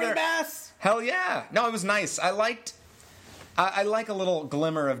come together. Humphrey Bass. Hell yeah. No, it was nice. I like a little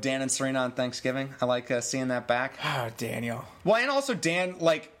glimmer of Dan and Serena on Thanksgiving. I like seeing that back. Oh, Daniel. Well, and also Dan,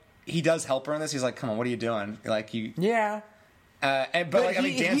 he does help her in this. He's like, come on, what are you doing? Yeah. But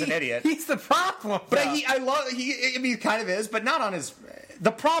Dan's an idiot. He's the problem. But he kind of is, but not on his.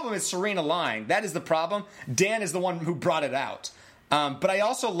 The problem is Serena lying. That is the problem. Dan is the one who brought it out. But I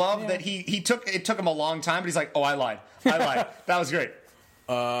also love that it took him a long time, but he's like, oh, I lied. That was great.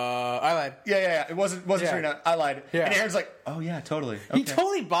 I lied. Yeah. It wasn't Serena. I lied. Yeah. And Aaron's like, oh yeah, totally. Okay. He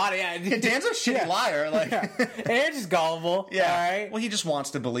totally bought it. Yeah. Dan's a shitty liar. Aaron's just gullible. Yeah. All right. Well, he just wants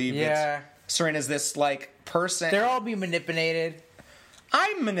to believe Yeah. that Serena's this person. They're all being manipulated.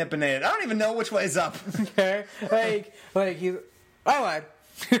 I'm manipulated. I don't even know which way is up. Okay. I lied.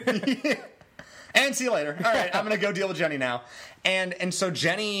 And see you later. All right, I'm gonna go deal with Jenny now. And so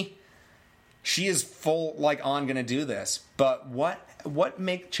Jenny, she is full on gonna do this. But what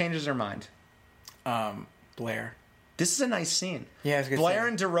changes her mind? Blair. This is a nice scene. Yeah, it's a good Blair scene.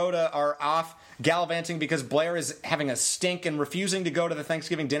 and Dorota are off gallivanting because Blair is having a stink and refusing to go to the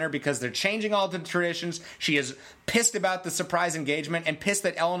Thanksgiving dinner because they're changing all the traditions. She is pissed about the surprise engagement and pissed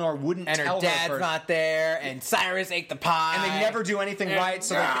that Eleanor wouldn't And tell her dad's her. not there, and Cyrus ate the pie. And they never do anything right,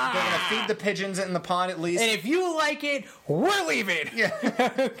 so they're going to feed the pigeons in the pond at least. And if you like it, we're leaving. Yeah.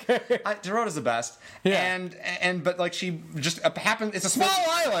 Dorota's the best. Yeah. But she just happens. It's a small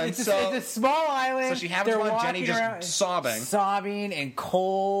island. It's a small island. So she happens They're upon Jenny walking just around, sobbing and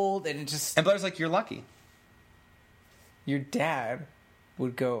cold, and it just. And Blair's like, "You're lucky. Your dad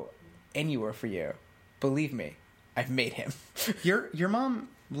would go anywhere for you. Believe me, I've made him." Your mom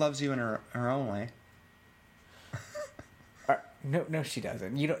loves you in her own way. No, she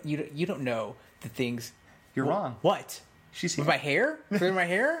doesn't. You don't know the things. You're wrong. What? She's With my hair? With my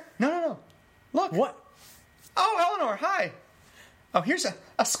hair? No. Look. What? Oh, Eleanor, hi. Oh, here's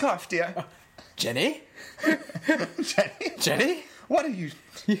a scarf, dear. Jenny? Jenny? Jenny? What are you?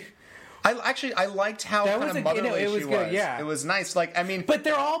 I liked how That kind was of motherly it was she good, was. yeah. It was nice. But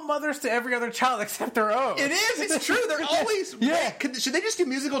they're all mothers to every other child except their own. It is. It's true. They're always. Yeah. Should they just do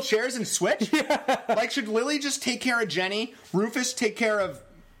musical chairs and switch? Yeah. Should Lily just take care of Jenny? Rufus take care of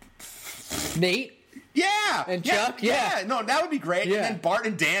Nate. Yeah, And Chuck, yeah. No, that would be great. Yeah. And then Bart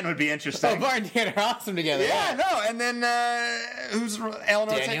and Dan would be interesting. Oh, Bart and Dan are awesome together. Yeah, no, and then who's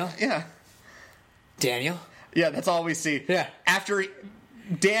Eleanor? Daniel? Yeah, Daniel. yeah. That's all we see. Yeah. After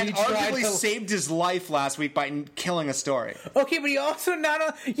Dan He tried arguably to- saved his life last week by killing a story, Okay, but he also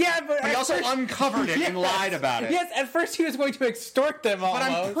but he also uncovered it and lied about it. Yes, at first he was going to extort them But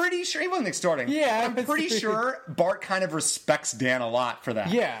almost. I'm pretty sure he wasn't extorting. Yeah, But I'm that's pretty true. sure Bart kind of respects Dan a lot for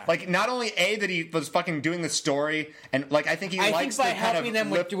that. Yeah. like not only that he was fucking doing the story, and like I think he I likes think by the kind helping of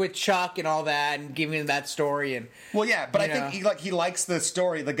them lip- with Chuck and all that and giving them that story and Well, yeah, but I You think know. he likes the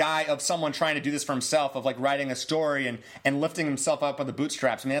story, the guy of someone trying to do this for himself, of like writing a story and lifting himself up by the bootstraps.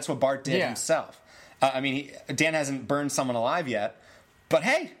 I mean, that's what Bart did Yeah. himself. Dan hasn't burned someone alive yet, but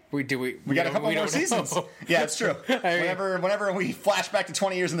hey, we we got a couple more seasons. Yeah, it's true. I mean- whenever we flash back to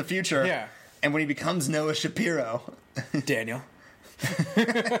 20 years in the future, Yeah. and when he becomes Noah Shapiro, Daniel.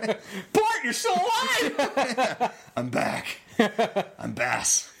 Bart, you're still alive. I'm back. I'm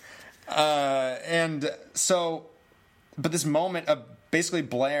Bass. And so, but this moment of basically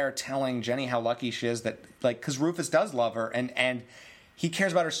Blair telling Jenny how lucky she is that, like, because Rufus does love her and he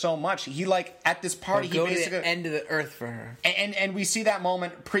cares about her so much. He like at this party, he Go to basically the end of the earth for her. and we see that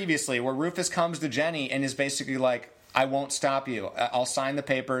moment previously where Rufus comes to Jenny and is basically like, I won't stop you. I'll sign the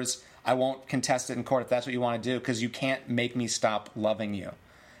papers. I won't contest it in court if that's what you want to do, because you can't make me stop loving you.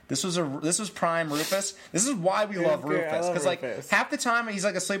 This was prime Rufus. This is why we love good. I Rufus, love because like Rufus. half the time he's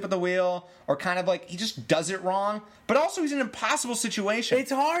like asleep at the wheel or kind of like he just does it wrong, but also he's in an impossible situation.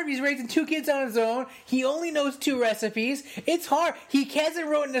 It's hard. He's raising 2 kids on his own. He only knows 2 recipes. It's hard. He hasn't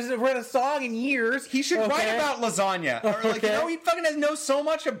written a song in years. He should write okay? about lasagna, or like Okay. he fucking knows so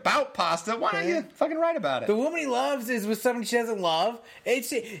much about pasta. Why don't you fucking write about it? The woman he loves is with someone she doesn't love.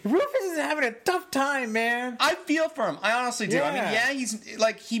 Rufus is having a tough time, man. I feel for him. I honestly do. I mean, Yeah. yeah, he's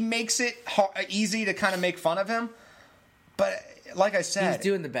like he makes it easy to kind of make fun of him, but like I said, He's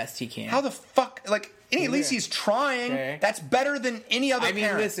doing the best he can. how the fuck like at least he's trying. Okay. That's better than any other. I mean,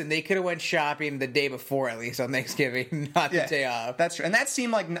 parent. listen, they could have went shopping the day before, at least on Thanksgiving, not the day off. That's true, and that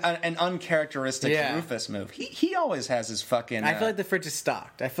seemed like an uncharacteristic Yeah. Rufus move. He always has his fucking. I feel like the fridge is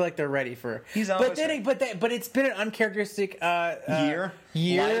stocked. I feel like they're ready for. He's but always then, ready. but it's been an uncharacteristic year,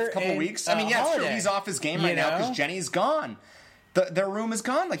 life, couple and, weeks. I mean, yeah, it's true. holiday. He's off his game You right now know? because Jenny's gone. Their room is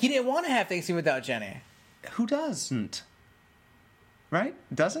gone. Like He didn't want to have Thanksgiving without Jenny. who doesn't? Right?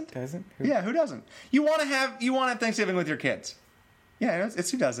 Doesn't? Doesn't? Yeah, who doesn't? You want to have Thanksgiving with your kids. Yeah, it's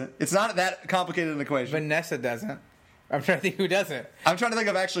who doesn't. It's not that complicated an equation. Vanessa doesn't. I'm trying to think who doesn't. I'm trying to think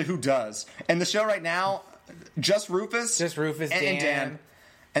of actually who does. And the show right now, just Rufus. Just Rufus, and Dan.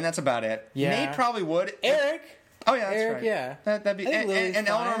 And that's about it. Yeah. Nate probably would. Eric. Oh, yeah, that's Eric, right. yeah. That'd be, I think Lily's and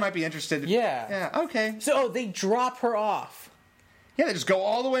Eleanor fine. might be interested. Yeah. Yeah, okay. So they drop her off. Yeah, they just go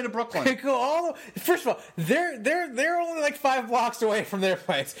all the way to They Brooklyn. go all. First of all, they're only like 5 blocks away from their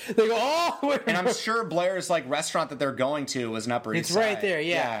place. They go all the way. And I'm sure Blair's like restaurant that they're going to was an Upper East It's right Side. there,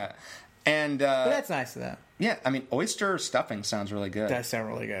 yeah. And But that's nice of them. yeah, I mean, oyster stuffing sounds really good. That sounds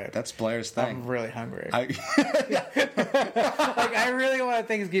really good. That's Blair's I'm thing. really hungry. I, Like I really want a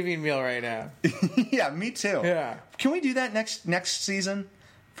Thanksgiving meal right now. yeah, me too. Yeah. Can we do that next season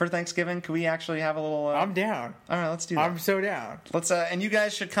for Thanksgiving? Can we actually have a little? I'm down. all right, let's do that. I'm so down. Let's and you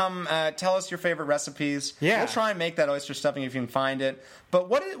guys should come tell us your favorite recipes. Yeah. We'll try and make that oyster stuffing if you can find it. But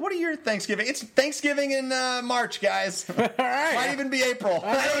what are your Thanksgiving? It's Thanksgiving in March, guys. All right. Might even be April.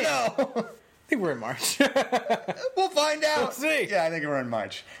 I don't know. I think we're in March. We'll find out. We'll see. Yeah, I think we're in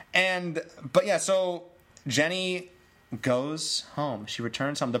March. But yeah, so Jenny goes home. She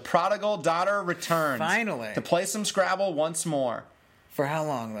returns home. The prodigal daughter returns. Finally. To play some Scrabble once more. For how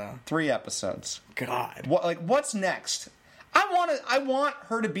long though? 3 episodes. God. What's next? I want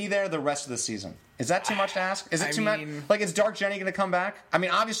her to be there the rest of the season. Is that too much to ask? Is it I too much? mean- Like, is Dark Jenny going to come back? I mean,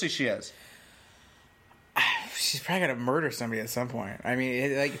 obviously she is. She's probably gonna murder somebody at some point. I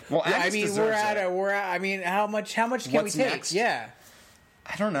mean, Well, I Agnes mean, deserves we're at. I mean, how much can What's we take? next? Yeah.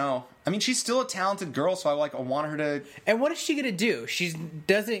 I don't know. I mean, she's still a talented girl, so I want her to. And what is she gonna do? She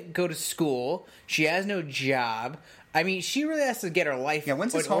doesn't go to school. She has no job. I mean, she really has to get her life. Yeah,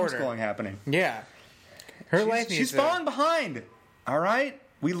 when's this in order. homeschooling happening? Yeah, her life. She's needs to- falling behind. All right,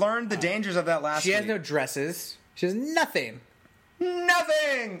 we learned the dangers of that last She has week. no dresses. She has nothing.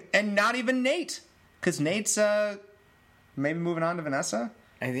 Nothing, and not even Nate, because Nate's maybe moving on to Vanessa,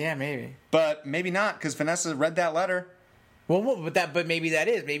 Yeah, maybe. but maybe not, because Vanessa read that letter Well, but maybe that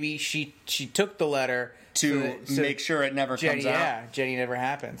is. Maybe she took the letter to so make sure it never Jenny. comes out. Yeah, Jenny never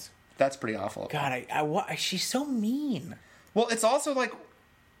happens. That's pretty awful. God, she's so mean. Well, it's also like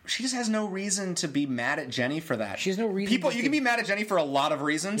she just has no reason to be mad at Jenny for that. She has no reason People, to you can be mad at Jenny for a lot of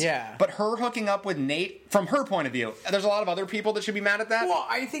reasons. Yeah. But her hooking up with Nate, from her point of view, there's a lot of other people that should be mad at that. Well,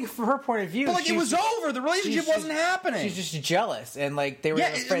 I think from her point of view, but like it was over. The relationship she's wasn't happening. She's just jealous, and like they were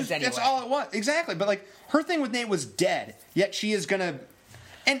friends anyway. That's all it was. Exactly. But like her thing with Nate was dead. Yet she is gonna,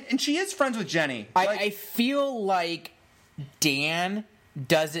 and she is friends with Jenny. I feel like Dan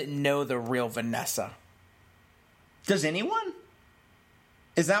doesn't know the real Vanessa. Does anyone?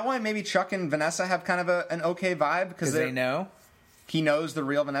 Is that why maybe Chuck and Vanessa have kind of an okay vibe? Because they know? He knows the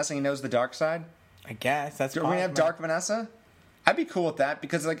real Vanessa. He knows the dark side. I guess. That's Are we going to have dark Vanessa? I'd be cool with that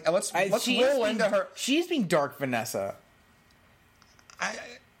because like let's roll into her. She's being dark Vanessa.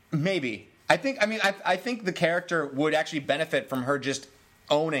 Maybe. I think the character would actually benefit from her just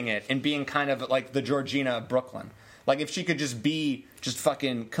owning it and being kind of like the Georgina of Brooklyn. Like if she could just be just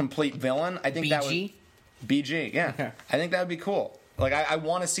fucking complete villain, I think that would BG, yeah. Okay. I think that would be cool. Like I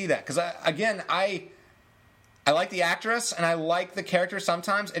want to see that because I like the actress and I like the character.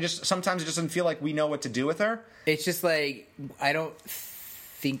 Sometimes it just doesn't feel like we know what to do with her. It's just like I don't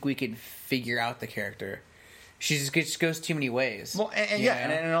think we can figure out the character. She just goes too many ways. Well, and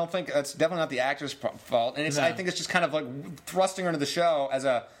I don't think that's definitely not the actor's fault. And I think it's just kind of like thrusting her into the show as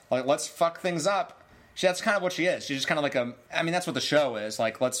a like let's fuck things up. That's kind of what she is. She's just kind of like that's what the show is.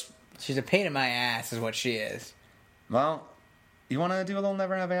 Like She's a pain in my ass, is what she is. Well, you want to do a little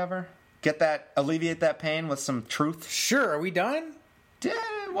Never Have I Ever? Alleviate that pain with some truth? Sure, are we done? Yeah,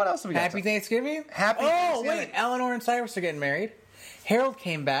 what else have we got? Happy Thanksgiving? Happy Thanksgiving. Wait, Eleanor and Cyrus are getting married. Harold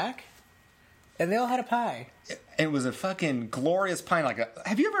came back, and they all had a pie. It was a fucking glorious pie.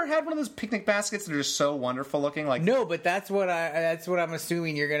 Have you ever had one of those picnic baskets that are just so wonderful looking? Like no, but that's what I'm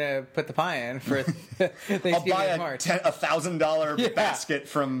assuming you're gonna put the pie in for Thanksgiving. I'll buy in March. a $1,000 basket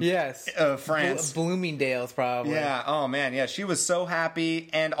from France, Bloomingdale's probably. Yeah. Oh man. Yeah. She was so happy,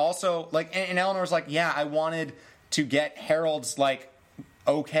 and also and Eleanor's like, yeah, I wanted to get Harold's like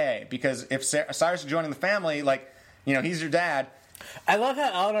okay because if Cyrus is joining the family, like he's your dad. I love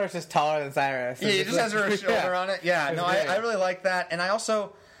how Eleanor's just taller than Cyrus. Yeah, he just has her shoulder on it. Yeah, no, I really like that. And I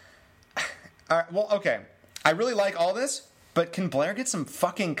also... okay. I really like all this, but can Blair get some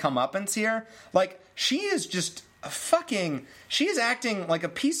fucking comeuppance here? Like, she is just fucking... She is acting like a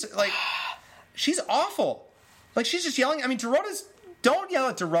piece... Like, she's awful. Like, she's just yelling... I mean, Dorota's... Don't yell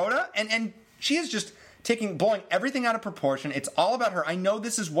at Dorota. And she is just... blowing everything out of proportion. It's all about her. I know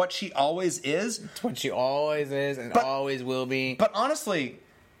this is what she always is. It's what she always is and always will be. But honestly,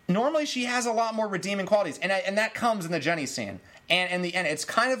 normally she has a lot more redeeming qualities. And that comes in the Jenny scene. And in the end, it's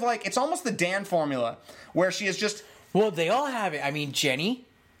kind of like, it's almost the Dan formula, where she is just... Well, they all have it. I mean, Jenny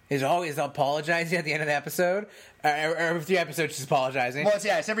is always apologizing at the end of the episode. Every 3 episodes she's apologizing. Well,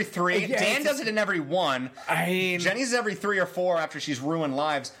 it's every 3. Yeah, Dan does it in every 1. I mean... Jenny's every 3 or 4 after she's ruined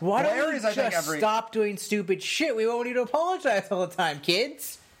lives. Why don't we just stop doing stupid shit? We won't need to apologize all the time,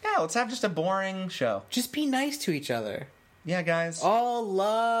 kids. Yeah, let's have just a boring show. Just be nice to each other. Yeah, guys. All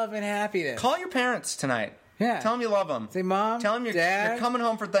love and happiness. Call your parents tonight. Yeah. Tell them you love them. Say, Mom, tell them you're coming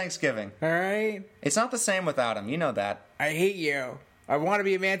home for Thanksgiving. All right? It's not the same without them. You know that. I hate you. I want to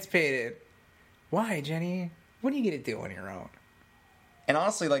be emancipated. Why, Jenny? What are you going to do on your own? And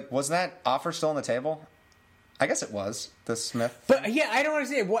honestly, like, was that offer still on the table? I guess it was, the Smith. But, yeah, I don't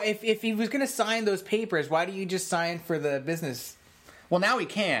understand. If he was going to sign those papers, why do you just sign for the business? Well, now he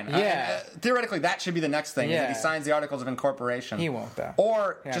can. Yeah. Theoretically, that should be the next thing. Yeah. That he signs the Articles of Incorporation. He won't, though.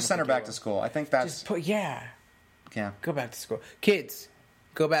 Or just send her back to school. I think that's... Yeah. Go back to school. Kids,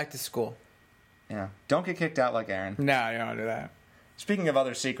 go back to school. Yeah. Don't get kicked out like Aaron. No, you don't do that. Speaking of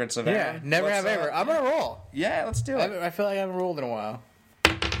other secrets of Aaron... Yeah, never have ever. I'm going to roll. Yeah, let's do it. I feel like I haven't rolled in a while.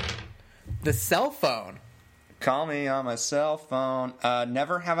 The cell phone. Call me on my cell phone.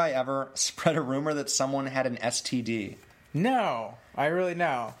 Never have I ever spread a rumor that someone had an STD. No. I really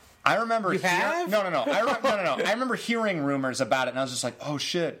know. I remember... You have? No. I remember hearing rumors about it, and I was just like, oh,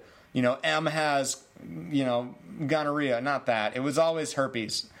 shit. M has, gonorrhea. Not that. It was always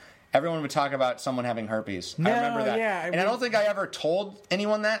herpes. Everyone would talk about someone having herpes. No, I remember that. Yeah, I don't think I ever told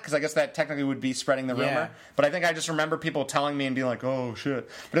anyone that, because I guess that technically would be spreading the rumor. Yeah. But I think I just remember people telling me and being like, oh, shit.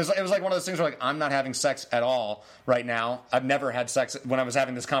 But it was like one of those things where, like, I'm not having sex at all right now. I've never had sex when I was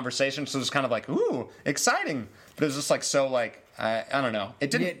having this conversation, so it was kind of like, ooh, exciting. But it was just like so, like, I don't know. It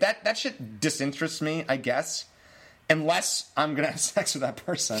didn't... Yeah. That shit disinterests me, I guess. Unless I'm going to have sex with that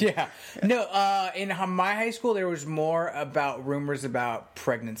person. Yeah. No, in my high school, there was more about rumors about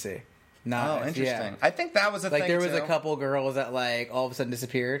pregnancy. Oh, interesting. Yeah. I think that was a thing, Like, there was too. a couple girls that, like, all of a sudden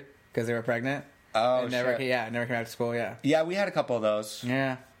disappeared because they were pregnant. Oh, never, shit. Yeah, never came back to school, yeah. Yeah, we had a couple of those.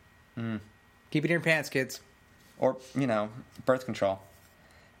 Yeah. Keep it in your pants, kids. Or, birth control.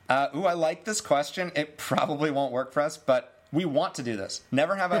 I like this question. It probably won't work for us, but we want to do this.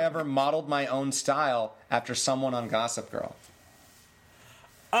 Never have I ever modeled my own style after someone on Gossip Girl.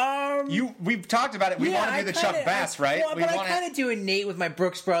 We've talked about it. We want to do the Chuck Bass, right? Well, but I kind of do a Nate with my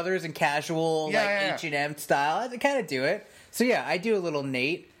Brooks Brothers and casual H&M style. I kind of do it. So yeah, I do a little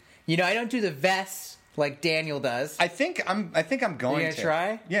Nate. You know, I don't do the vests like Daniel does. I think I'm going to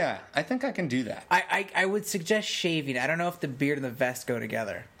try. Yeah, I think I can do that. I would suggest shaving. I don't know if the beard and the vest go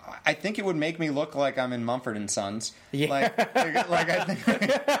together. I think it would make me look like I'm in Mumford and Sons. Yeah. Like I think.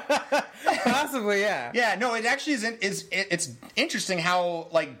 Possibly, yeah. Yeah, no, it actually it's interesting how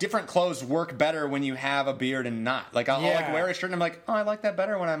like different clothes work better when you have a beard and not. Like I'll like wear a shirt and I'm like, oh, I like that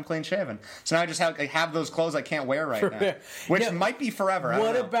better when I'm clean shaven. So now I just have those clothes I can't wear right now, which might be forever.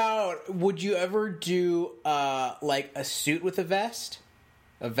 What about? Would you ever do like a suit with a vest?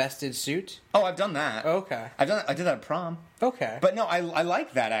 A vested suit? Oh, I've done that. Okay. I did that at prom. Okay. But no, I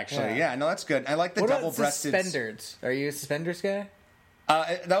like that actually. Yeah, no, that's good. I like the double-breasted suspenders. Are you a suspenders guy?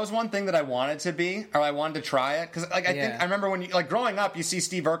 That was one thing that I wanted to be, or I wanted to try it, because like I think I remember when you like growing up, you see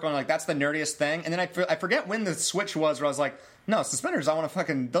Steve Urkel and like that's the nerdiest thing, and then I forget when the switch was where I was like, no, suspenders, I want to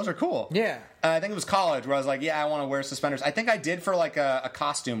fucking those are cool. Yeah. I think it was college where I was like, yeah, I want to wear suspenders. I think I did for like a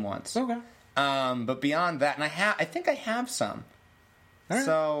costume once. Okay. But beyond that, and I think I have some. Right.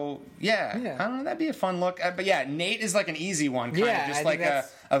 So yeah, I don't know. That'd be a fun look. But yeah, Nate is like an easy one, kind of just like a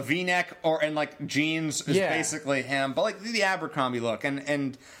V-neck and like jeans is basically him, but like the Abercrombie look,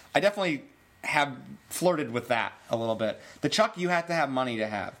 and I definitely have flirted with that a little bit. The Chuck, you have to have money to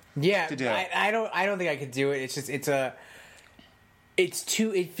have. Yeah, to do. I don't think I could do it. It's just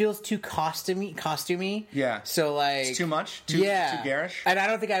it feels too costumey. Yeah. So like it's too much. Too garish. And I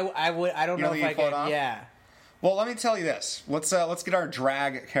don't think I would. I don't know if I could. Yeah. Well, let me tell you this. Let's get our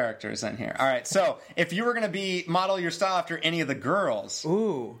drag characters in here. All right. So, if you were going to model your style after any of the girls,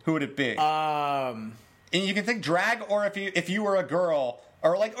 who would it be? And you can think drag, or if you were a girl,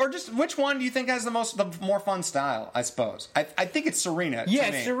 or just which one do you think has the more fun style? I suppose. I think it's Serena. Yeah,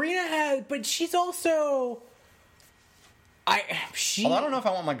 to me. Serena has, but she's also. I don't know if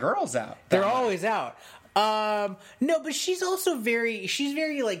I want my girls out. They're always out. No, but she's also very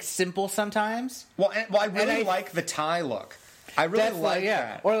like simple sometimes. Well, I really like the tie look. I really like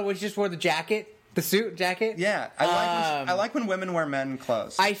that. Or when she just wore the jacket, the suit jacket. Yeah, I like when women wear men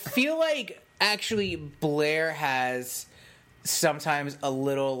clothes. I feel like actually Blair has sometimes a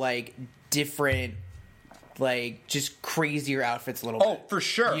little like different, like just crazier outfits a little bit. Oh, for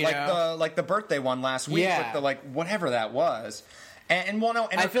sure. Like the birthday one last week with the like whatever that was. And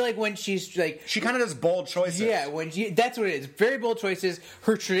I feel like when she's like she kind of does bold choices. Yeah, that's what it is. Very bold choices.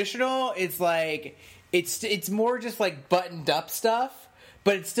 Her traditional, it's like it's more just like buttoned up stuff,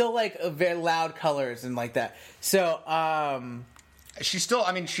 but it's still like a very loud colors and like that. So she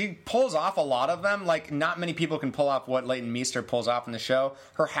pulls off a lot of them. Like not many people can pull off what Leighton Meester pulls off in the show.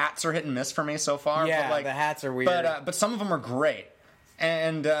 Her hats are hit and miss for me so far. Yeah, but the hats are weird. But some of them are great.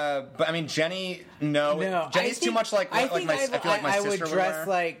 And but I mean Jenny, Jenny's too much like I feel like my sister I would dress wear.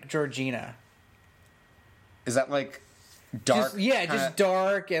 like Georgina. Is that like dark? Just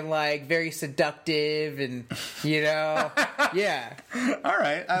dark and like very seductive, and yeah. All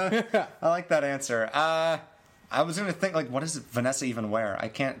right, I like that answer. I was going to think, like, what does Vanessa even wear? I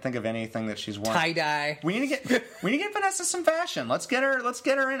can't think of anything that she's worn. Tie dye. We need to get Vanessa some fashion. Let's get her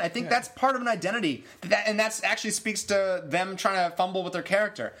in. I think that's part of an identity, and that actually speaks to them trying to fumble with their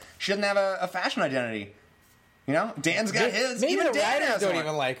character. She doesn't have a fashion identity. You know, Dan's got his. Maybe even the Dan writers don't one.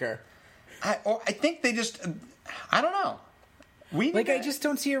 even like her. I think they just. I don't know. I just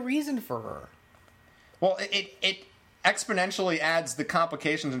don't see a reason for her. Well, it exponentially adds the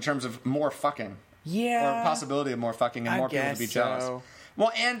complications in terms of more fucking. Yeah. Or possibility of more fucking and more people to be jealous. So.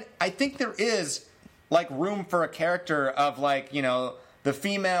 Well, and I think there is, like, room for a character of, like, the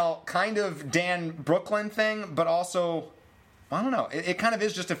female kind of Dan Brooklyn thing, but also, I don't know. It kind of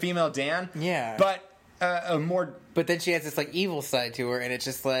is just a female Dan. Yeah. But a more... But then she has this, like, evil side to her, and it's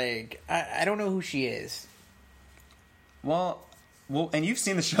just, like, I don't know who she is. Well, and you've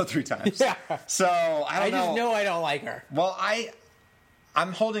seen the show 3 times. Yeah. So, I just know I don't like her. Well,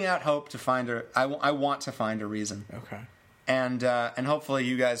 I'm holding out hope to find her. I want to find a reason. Okay. And hopefully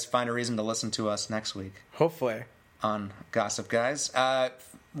you guys find a reason to listen to us next week. Hopefully. On Gossip Guys.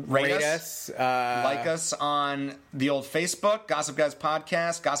 Rate us. Like us on the old Facebook, Gossip Guys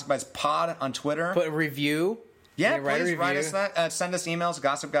Podcast, Gossip Guys Pod on Twitter. Put a review. Yeah, please write us that. Send us emails,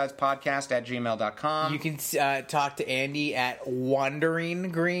 gossipguyspodcast@gmail.com. You can talk to Andy at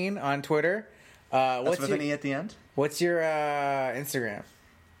Wandering Green on Twitter. That's with an E at the end? What's your Instagram?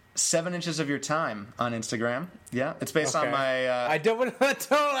 7 Inches of Your Time on Instagram. Yeah, it's based on Okay. my... I don't want to. It's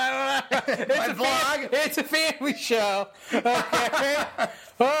My a vlog? It's a family show. Okay.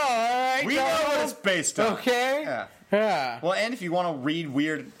 Oh, all right. we know what it's based on. Okay. Yeah. Yeah. Well, and if you want to read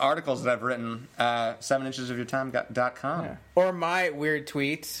weird articles that I've written, 7inchesofyourtime.com. Yeah. Or my weird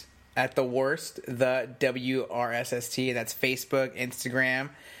tweets at the worst, the WRSST. That's Facebook, Instagram.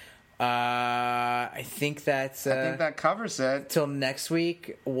 I think that's. I think that covers it. Till next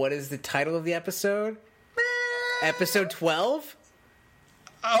week. What is the title of the episode? Episode 12?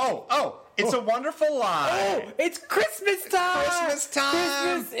 Oh, It's a Wonderful Lie. Oh, it's Christmas time! Christmas time!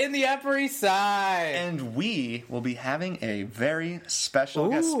 Christmas in the Upper East Side. And we will be having a very special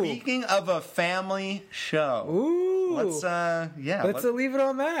guest. Ooh. Speaking of a family show. Ooh. Let's leave it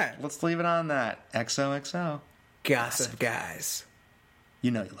on that. let's leave it on that. XOXO. Gossip guys. You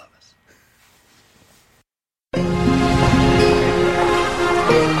know you love us.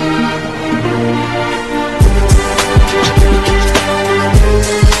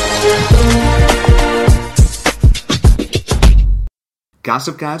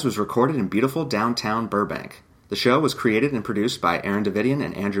 Gossip Guys was recorded in beautiful downtown Burbank. The show was created and produced by Aaron Davidian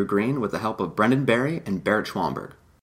and Andrew Green with the help of Brendan Barry and Barrett Schwalmberg.